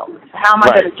school bill. How am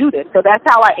I going to do this? So that's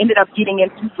how I ended up getting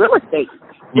into real estate.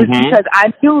 Because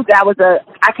I knew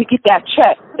I could get that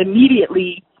check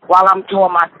immediately while I'm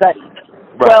doing my studies.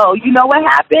 Well, you know what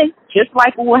happened? Just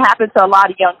like what will happen to a lot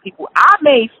of young people. I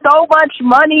made so much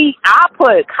money, I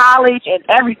put college and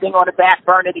everything on the back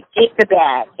burner to get the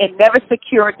bag and never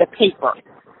secured the paper.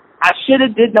 I should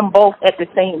have did them both at the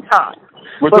same time.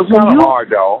 Which is kind of hard,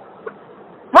 though.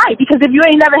 Right, because if you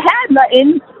ain't never had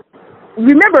nothing,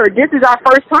 remember, this is our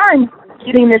first time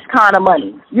getting this kind of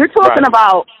money. You're talking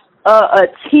about a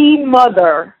teen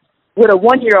mother with a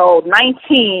 1-year-old,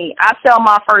 19. I sell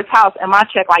my first house and my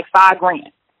check like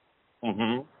 $5,000.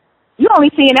 You're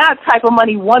only seeing that type of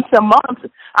money once a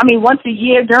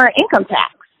year during income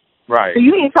tax. So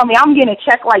you mean to tell me I'm getting a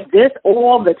check like this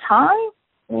all the time?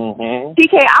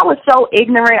 TK, I was so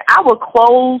ignorant. I would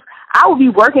be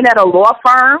working at a law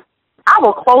firm. I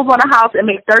would close on a house and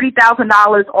make $30,000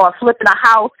 on flipping a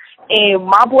house, and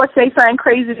my boy say something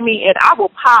crazy to me, and I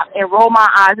will pop and roll my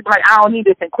eyes and be like, I don't need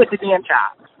this, and quit the damn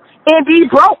job. And be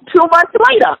broke 2 months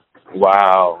later.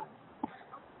 Wow.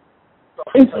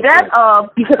 Instead of,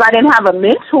 because I didn't have a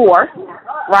mentor,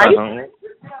 right?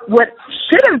 what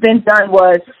should have been done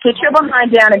was sit your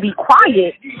behind down and be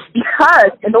quiet,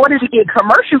 because in order to get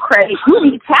commercial credit, you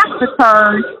need tax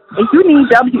returns, and you need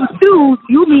W-2s,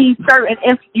 you need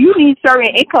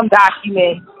certain income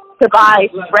documents to buy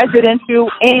residential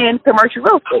and commercial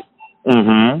real estate.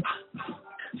 Mhm.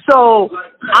 So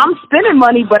I'm spending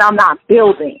money, but I'm not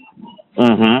building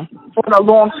Mhm. on a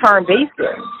long-term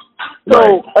basis.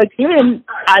 So again,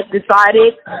 I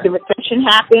decided the recession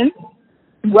happened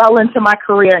well into my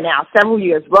career now, several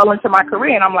years, well into my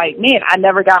career. And I'm like, man, I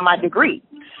never got my degree.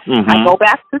 I go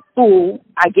back to school,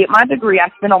 I get my degree. I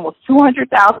spent almost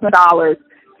 $200,000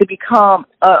 to become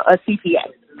a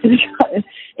CPA.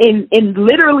 And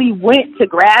literally went to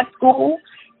grad school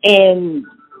and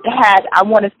had, I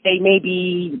want to say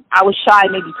I was shy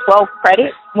maybe 12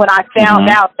 credits when I found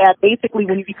out that basically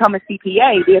when you become a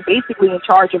CPA, they're basically in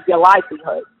charge of your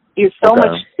livelihood. There's so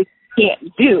much that you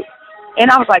can't do. And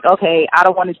I was like, okay, I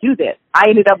don't want to do this. I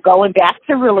ended up going back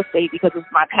to real estate because it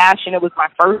was my passion. It was my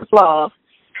first love.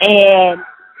 And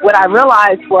what I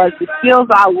realized was the skills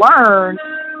I learned,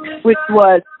 which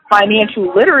was financial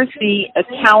literacy,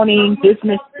 accounting,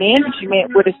 business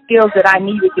management, were the skills that I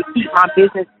needed to keep my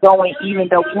business going even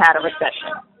though we had a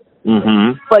recession.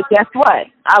 But guess what?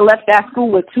 I left that school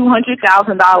with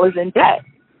 $200,000 in debt.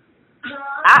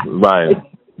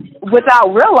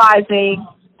 Without realizing,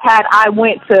 had I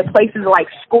went to places like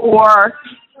SCORE,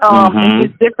 and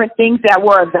just different things that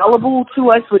were available to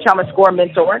us, which I'm a SCORE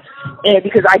mentor, and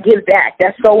because I give back,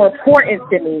 that's so important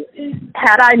to me.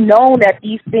 Had I known that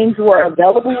these things were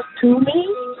available to me,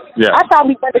 I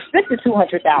probably would have spent the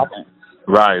 $200,000.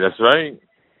 Right, that's right.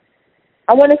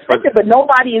 I wouldn't have spent it, but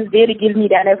nobody is there to give me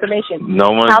that information. No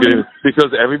one's getting,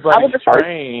 because everybody's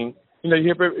trained. You know,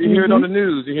 you hear it on the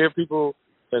news. You hear people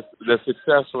that's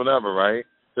successful, whatever, right?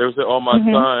 They would say, "Oh, my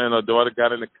son or daughter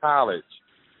got into college."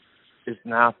 It's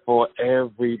not for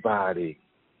everybody.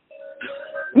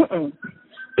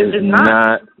 It's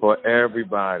not for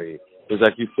everybody. Because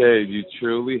like you said, you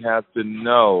truly have to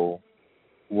know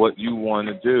what you want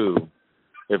to do.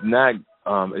 If not,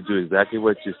 do exactly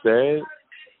what you said,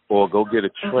 or go get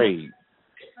a trade.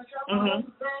 Well,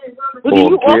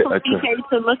 you also need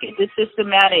to look at the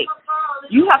systematic.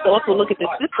 You have to also look at the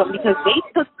system, because they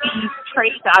took these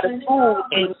trades out of school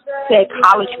and said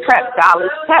college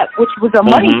prep, which was a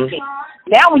money thing.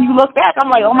 Now when you look back, I'm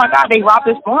like, oh my God, they robbed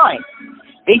us blind.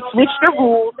 They switched the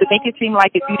rules to make it seem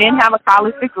like if you didn't have a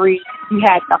college degree, you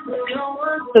had nothing.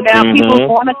 So now people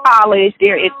going to college,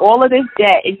 there is all of this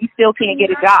debt, and you still can't get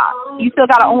a job. You still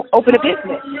got to open a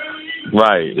business.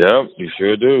 Right, yep, you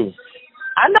sure do.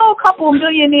 I know a couple of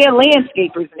millionaire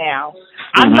landscapers now.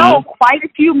 I know quite a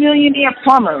few millionaire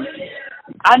plumbers.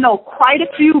 I know quite a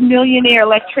few millionaire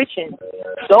electricians.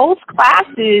 Those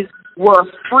classes were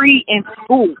free in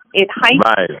school, in high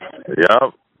school. Right,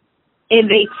 yep. And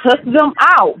they took them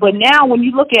out. But now when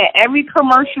you look at every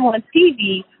commercial on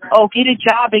TV, oh, get a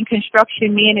job in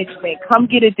construction management, come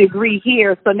get a degree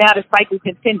here, so now the cycle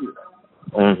continues.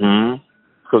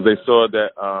 Because they saw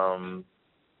that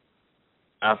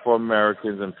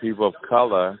Afro-Americans and people of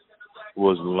color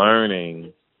was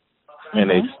learning, and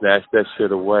they snatched that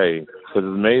shit away. Because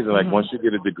it's amazing, like once you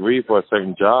get a degree for a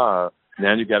certain job,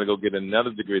 now you got to go get another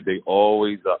degree. They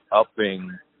always are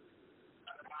upping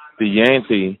the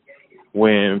ante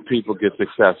when people get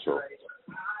successful.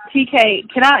 TK,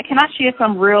 can I share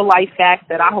some real life facts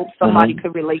that I hope somebody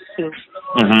could relate to?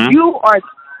 You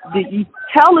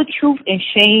tell the truth and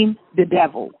shame the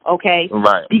devil, okay?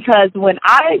 Right. Because when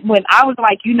I was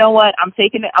like, you know what, I'm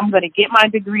going to get my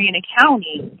degree in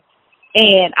accounting,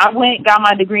 and I went and got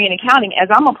my degree in accounting. As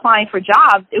I'm applying for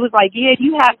jobs, it was like, yeah,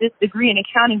 you have this degree in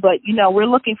accounting, but, you know, we're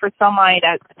looking for somebody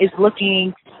that's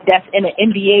in an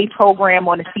MBA program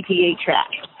on a CPA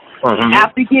track.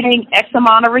 After getting X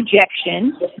amount of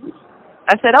rejection,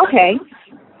 I said, okay,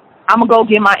 I'm going to go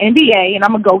get my MBA, and I'm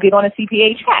going to go get on a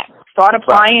CPA track. Start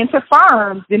applying to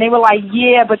firms. Then they were like,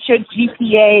 yeah, but your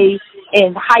GPA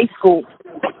in high school.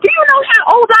 Do you know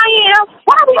how old I am?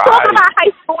 Why are we talking about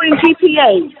high school and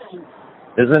GPAs?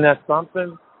 Isn't that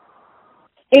something?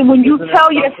 And when you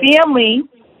tell your family,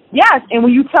 and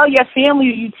when you tell your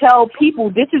family, you tell people,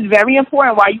 this is very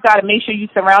important, why you got to make sure you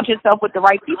surround yourself with the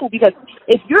right people, because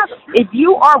if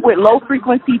you are with low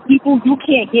frequency people, you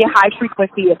can't get high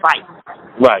frequency advice.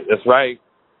 Right, that's right.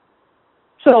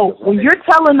 So when you're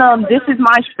telling them this is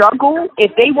my struggle,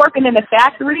 if they working in a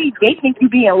factory, they think you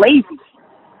being lazy.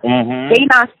 They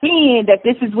not seeing that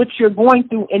this is what you're going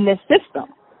through in this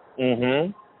system.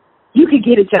 You could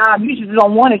get a job, you just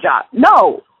don't want a job.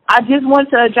 No, I just went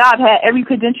to a job, had every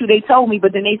credential they told me,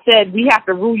 but then they said we have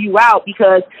to rule you out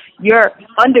because your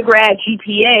undergrad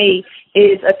GPA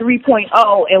is a 3.0,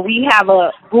 and we have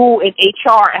a rule in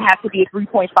HR it has to be a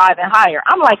 3.5 and higher.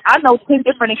 I'm like, I know 10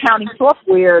 different accounting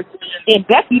softwares, and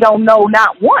Becky don't know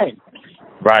not one.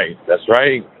 Right, that's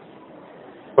right.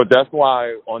 But that's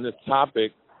why on this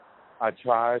topic, I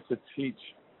try to teach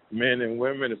men and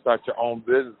women to start your own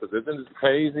business. Because isn't it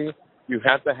crazy? You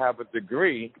have to have a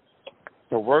degree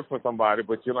to work for somebody,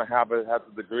 but you don't have the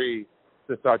degree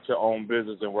to start your own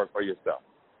business and work for yourself.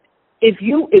 If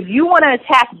you want to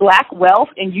attack black wealth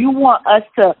and you want us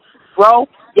to grow,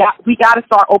 yeah, we got to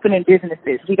start opening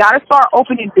businesses. We got to start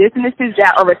opening businesses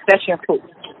that are recession-proof.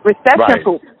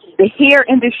 Recession-proof. The hair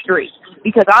industry.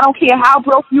 Because I don't care how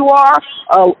broke you are,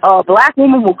 a black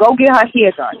woman will go get her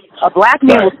hair done. A black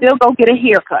man will still go get a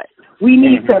haircut. We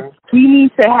need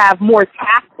to have more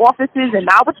tax offices and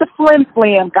not with the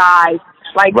flim-flam guys,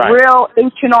 like real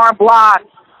H&R Block,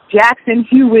 Jackson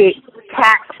Hewitt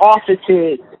tax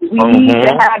offices. We need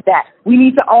to have that. We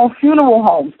need to own funeral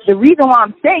homes. The reason why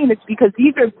I'm saying this is because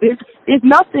there's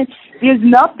nothing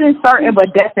certain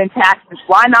but death and taxes.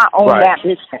 Why not own that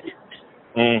business?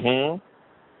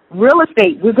 Real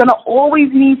estate, we're going to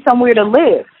always need somewhere to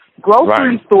live.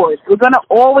 Grocery stores, we're going to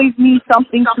always need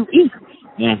something to eat.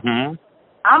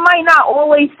 I might not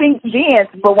always think dance,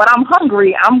 but when I'm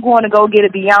hungry, I'm going to go get a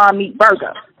Beyond Meat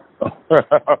burger.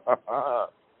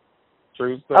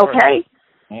 True story. Okay?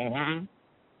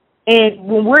 And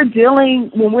when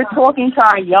we're talking to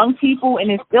our young people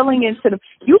and instilling into them,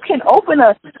 you can open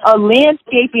a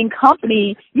landscaping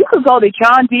company. You could go to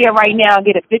John Deere right now and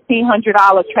get a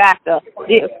 $1,500 tractor.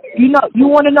 You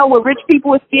want to know what rich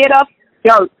people are scared of?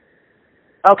 Dirt.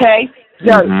 Okay?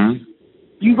 Dirt.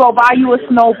 You go buy you a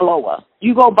snowblower.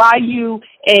 You go buy you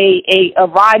a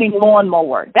riding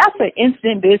lawnmower. That's an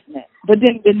instant business. But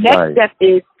then the next step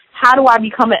is, how do I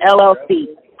become an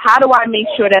LLC? How do I make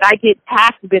sure that I get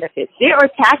tax benefits? There are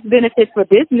tax benefits for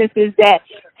businesses that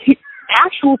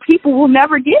actual people will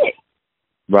never get.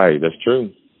 Right, that's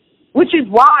true. Which is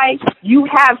why you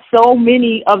have so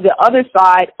many of the other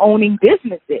side owning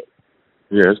businesses.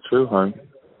 Yeah, it's true, hon.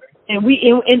 And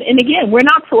again, we're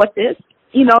not taught this.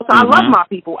 You know, so I love my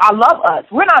people. I love us.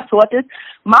 We're not taught this.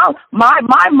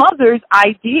 My mother's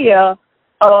idea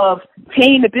of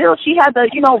paying the bill, she had to,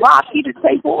 rob, she to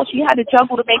play ball. She had to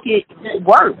juggle to make it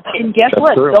work. And guess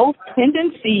what? True. Those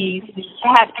tendencies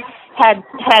had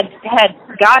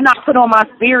God not put on my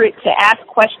spirit to ask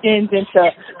questions and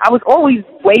I was always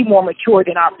way more mature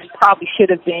than I probably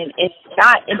should have been. It's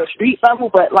not in the street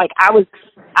level, but like I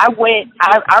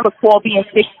recall being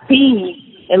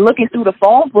 16 and looking through the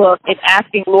phone book and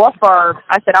asking law firms,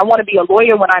 I said, I want to be a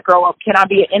lawyer when I grow up. Can I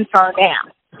be an intern now?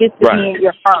 Just to be in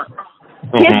your firm.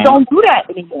 Kids don't do that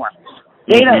anymore.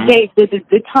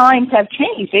 The times have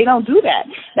changed. They don't do that.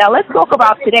 Now, let's talk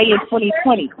about today in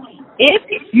 2020. If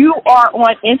you are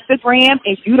on Instagram,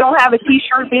 if you don't have a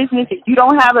T-shirt business, if you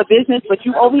don't have a business, but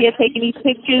you over here taking these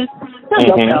pictures, tell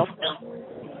yourself.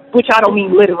 Which I don't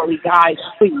mean literally, guys,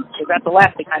 please, because that's the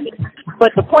last thing I need.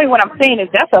 But the point, what I'm saying is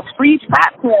that's a free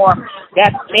platform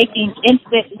that's making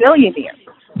instant millionaires.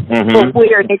 But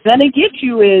where they're going to get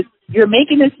you is, you're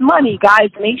making this money, guys,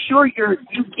 make sure you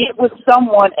get with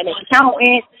someone, an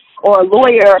accountant or a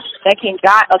lawyer that can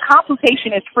guide. A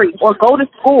consultation is free. Or go to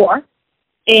SCORE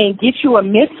and get you a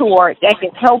mentor that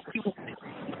can help you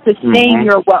sustain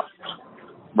your wealth.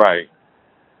 Right.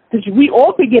 Because we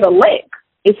all could get a lick.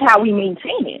 It's how we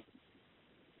maintain it.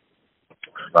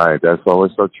 Right. That's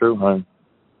always so true, huh?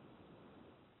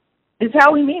 It's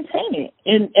how we maintain it.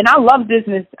 And I love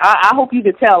business. I hope you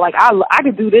could tell. Like, I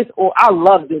could do this, or I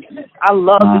love business. I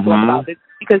love to talk about this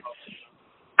because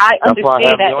I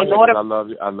understand that in order.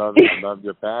 I love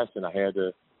your passion. I had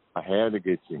to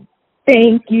get you.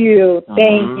 Thank you.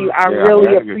 Thank you. I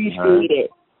really appreciate it.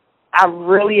 I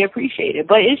really appreciate it.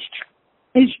 But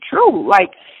it's true. Like,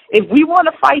 if we want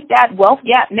to fight that wealth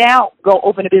gap now, go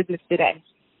open a business today.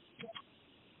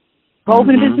 Go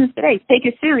open a business today. Take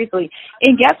it seriously.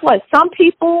 And guess what? Some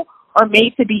people are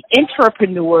made to be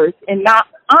entrepreneurs and not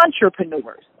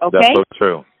entrepreneurs, okay?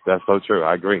 That's so true.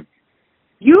 I agree.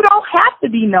 You don't have to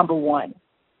be number one.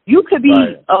 You could be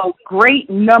a great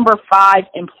number 5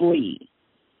 employee.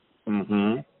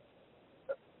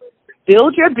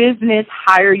 Build your business,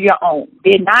 hire your own.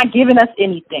 They're not giving us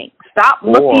anything. Stop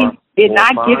looking. They're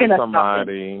not giving us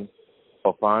something.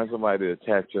 Or find somebody to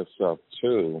attach yourself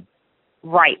to.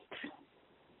 Right.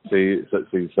 See,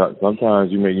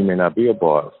 sometimes you may not be a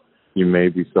boss. You may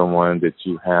be someone that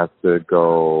you have to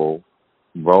go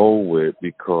roll with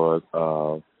because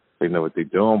they know what they're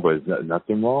doing, but there's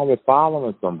nothing wrong with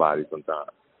following somebody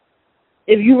sometimes.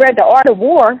 If you read The Art of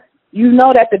War, you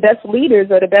know that the best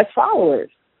leaders are the best followers.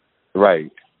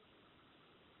 Right.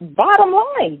 Bottom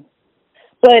line.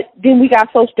 But then that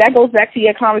goes back to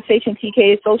your conversation,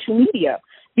 TK, is social media.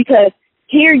 Because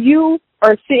here you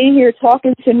are sitting here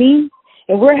talking to me,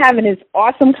 and we're having this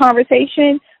awesome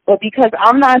conversation, but because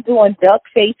I'm not doing duck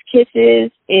face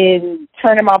kisses and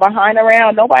turning my behind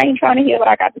around, nobody ain't trying to hear what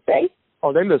I got to say.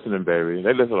 Oh, they listening, baby.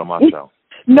 They listen on my show.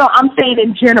 No, I'm saying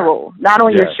in general, not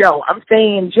on your show. I'm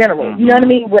saying in general. You know what I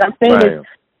mean? What I'm saying is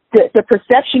the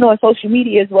perception on social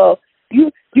media is, well,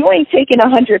 you ain't taking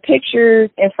 100 pictures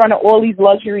in front of all these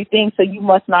luxury things, so you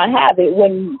must not have it.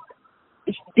 When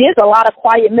there's a lot of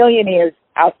quiet millionaires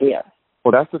out there.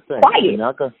 Well, that's the thing. Quiet.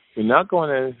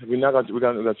 We're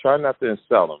gonna try not to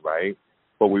sell them, right?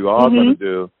 But we are gonna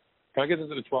do. Can I get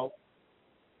into the 12?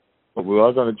 What we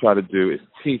are gonna try to do is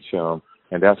teach them,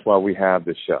 and that's why we have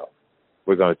the show.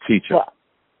 We're gonna teach them.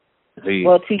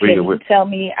 Well, TK, you tell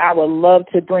me, I would love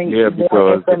to bring you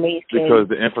more information. Because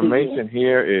the information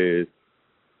here is,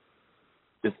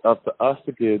 it's up to us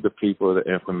to give the people the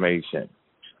information.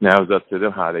 Now it's up to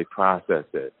them how they process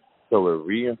it. So a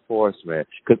reinforcement,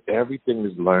 because everything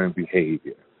is learned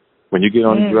behavior. When you get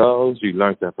on drugs, you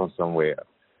learned that from somewhere.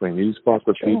 When you talk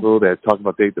to people that talk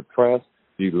about they depressed,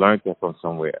 you learned that from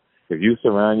somewhere. If you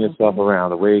surround yourself around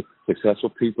the way successful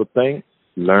people think,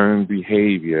 learn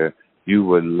behavior, you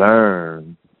will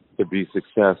learn to be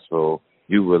successful.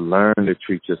 You will learn to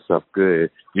treat yourself good.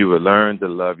 You will learn to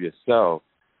love yourself,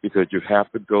 because you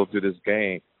have to go through this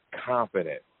game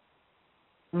confident.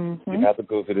 You have to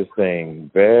go through this thing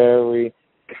very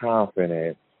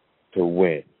confident to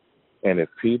win. And if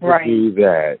people do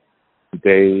that,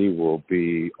 they will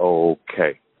be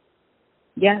okay.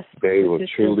 Yes. They will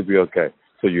truly be okay.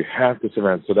 So you have to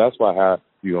surround. So that's why I have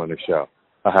you on the show.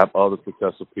 I have other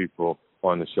successful people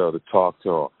on the show to talk to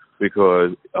them,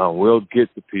 because we'll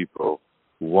get to people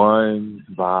one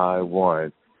by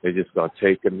one. It's just going to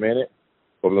take a minute.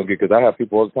 But we're going to get, because I have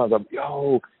people all the time,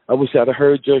 I wish I'd have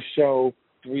heard your show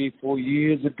 3-4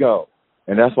 years ago.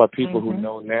 And that's why people who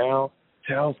know now,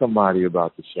 tell somebody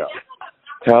about the show.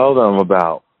 Tell them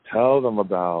about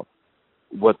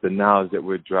what the knowledge that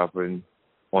we're dropping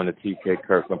on the TK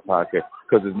Kirkland podcast,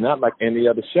 because it's not like any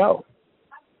other show.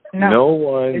 No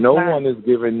one is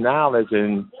giving knowledge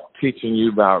and teaching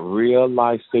you about real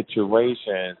life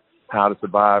situations, how to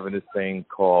survive in this thing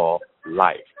called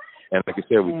life. And like I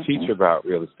said, we teach about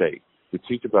real estate. We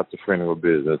teach about the funeral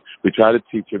business. We try to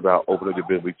teach you about opening the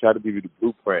business. We try to give you the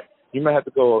blueprint. You might have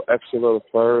to go extra little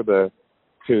further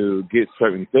to get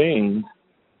certain things,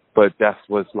 but that's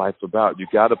what life's about. You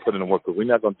got to put in the work, because we're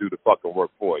not going to do the fucking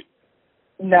work for you.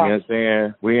 No. You know what I'm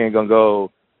saying? We ain't going to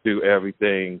go do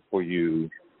everything for you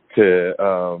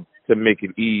to make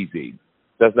it easy.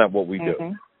 That's not what we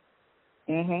do.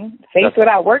 Faith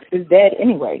without works is dead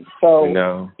anyway. So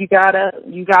you gotta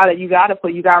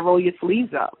roll your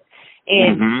sleeves up.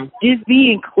 And just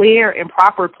being clear and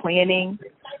proper planning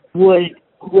would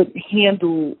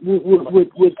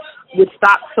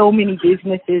stop so many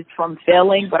businesses from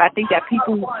failing. But I think that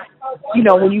people,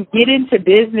 when you get into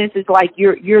business, it's like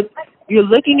you're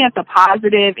looking at the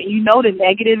positive, and the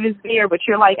negative is there, but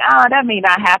you're like, that may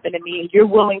not happen to me, and you're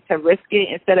willing to risk it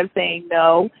instead of saying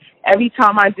no. Every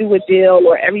time I do a deal,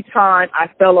 or every time I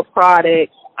sell a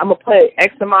product, I'm going to put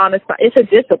X amount aside. It's a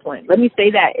discipline. Let me say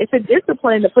that. It's a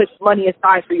discipline to put money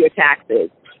aside for your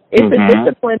taxes. It's a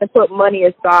discipline to put money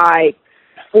aside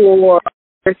for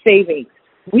your savings.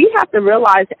 We have to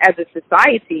realize, as a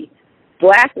society,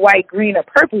 black, white, green, or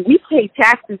purple, we pay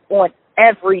taxes on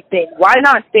everything. Why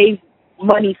not save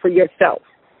money for yourself?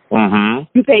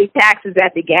 You pay taxes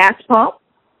at the gas pump.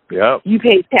 Yep. You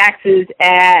pay taxes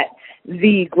at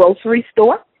the grocery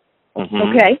store.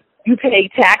 Okay. You pay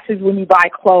taxes when you buy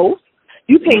clothes.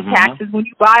 You pay taxes when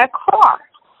you buy a car.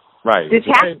 Right. The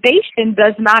taxation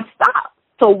does not stop.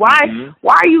 So why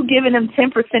are you giving them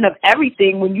 10% of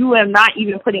everything when you are not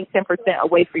even putting 10%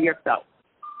 away for yourself?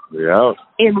 Yeah.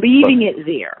 And leaving it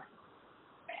there.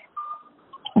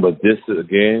 But this,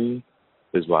 again,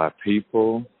 is why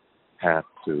people have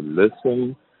to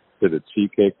listen to the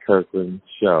TK Kirkland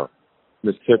show.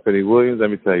 Miss Tiffany Williams,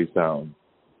 let me tell you something.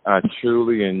 I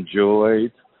truly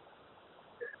enjoyed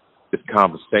this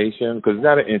conversation, because it's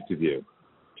not an interview.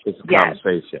 It's a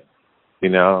conversation.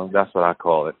 That's what I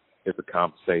call it. It's a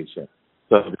conversation.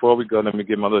 So before we go, let me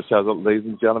give my little shout out, ladies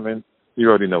and gentlemen. You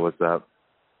already know what's up.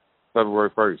 February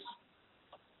 1st,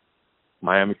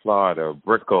 Miami, Florida,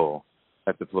 Brickell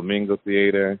at the Flamingo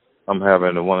Theater. I'm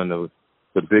having one of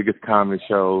the biggest comedy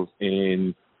shows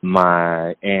in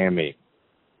Miami.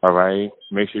 All right?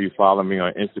 Make sure you follow me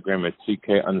on Instagram at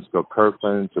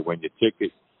TK_Kirkland to win your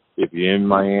tickets. If you're in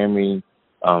Miami,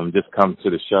 just come to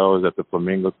the shows at the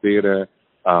Flamingo Theater.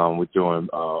 We're doing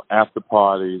after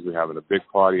parties. We're having a big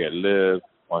party at Live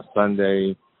on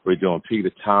Sunday. We're doing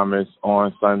Peter Thomas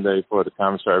on Sunday for the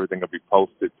Thomas Show. Everything will be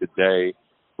posted today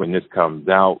when this comes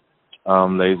out.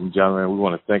 Ladies and gentlemen, we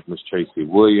want to thank Miss Tracy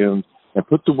Williams and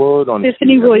put the word on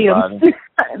Tiffany Williams.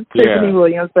 Tiffany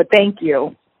Williams, but thank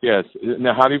you. Yes.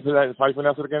 Now, how do you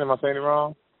pronounce it again? Am I saying it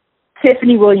wrong?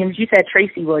 Tiffany Williams. You said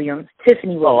Tracy Williams.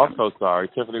 Tiffany Williams. Oh, I'm so sorry.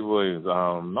 Tiffany Williams.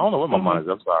 I don't know what my mind is.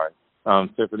 I'm sorry.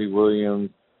 Tiffany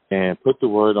Williams, and put the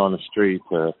word on the street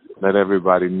to let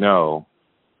everybody know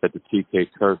that the TK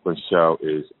Kirkland Show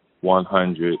is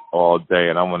 100 all day.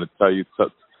 And I want to tell you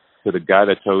to the guy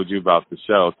that told you about the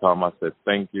show, Tom, I said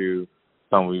thank you.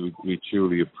 Tom, we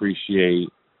truly appreciate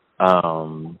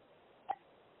the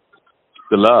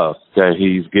love that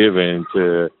he's given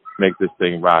to make this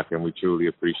thing rock, and we truly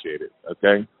appreciate it,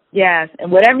 okay? Yes,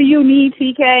 and whatever you need,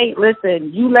 TK,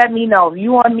 listen, you let me know. If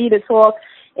you want me to talk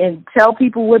and tell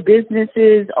people what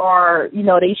businesses are,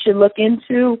 they should look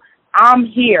into, I'm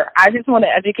here. I just want to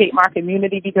educate my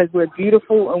community because we're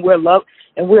beautiful and we're loved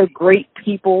and we're great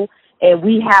people, and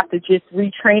we have to just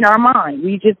retrain our mind.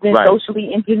 We've just been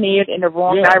socially engineered in the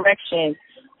wrong direction.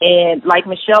 And like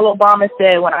Michelle Obama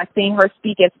said when I seen her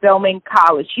speak at Spelman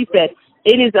College, she said,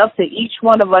 it is up to each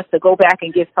one of us to go back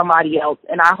and give somebody else.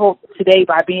 And I hope today,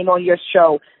 by being on your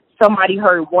show, somebody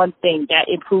heard one thing that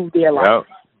improved their life.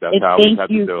 Yep, and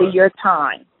thank you for your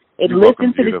time. And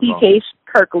listen to the TK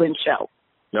Kirkland Show.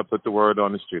 Yep, put the word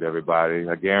on the street, everybody.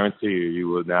 I guarantee you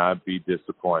will not be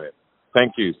disappointed.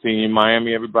 Thank you. See you in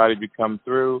Miami, everybody. If you come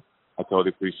through, I totally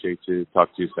appreciate you.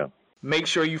 Talk to you soon. Make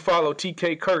sure you follow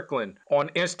TK Kirkland on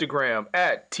Instagram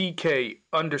at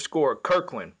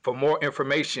TK_Kirkland for more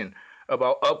information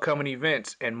about upcoming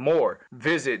events and more.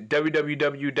 Visit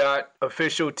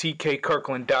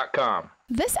www.officialtkkirkland.com.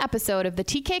 This episode of the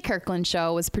TK Kirkland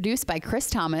Show was produced by Chris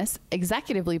Thomas,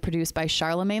 executively produced by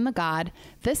Charlemagne the God.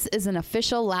 This is an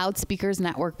official Loudspeakers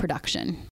Network production.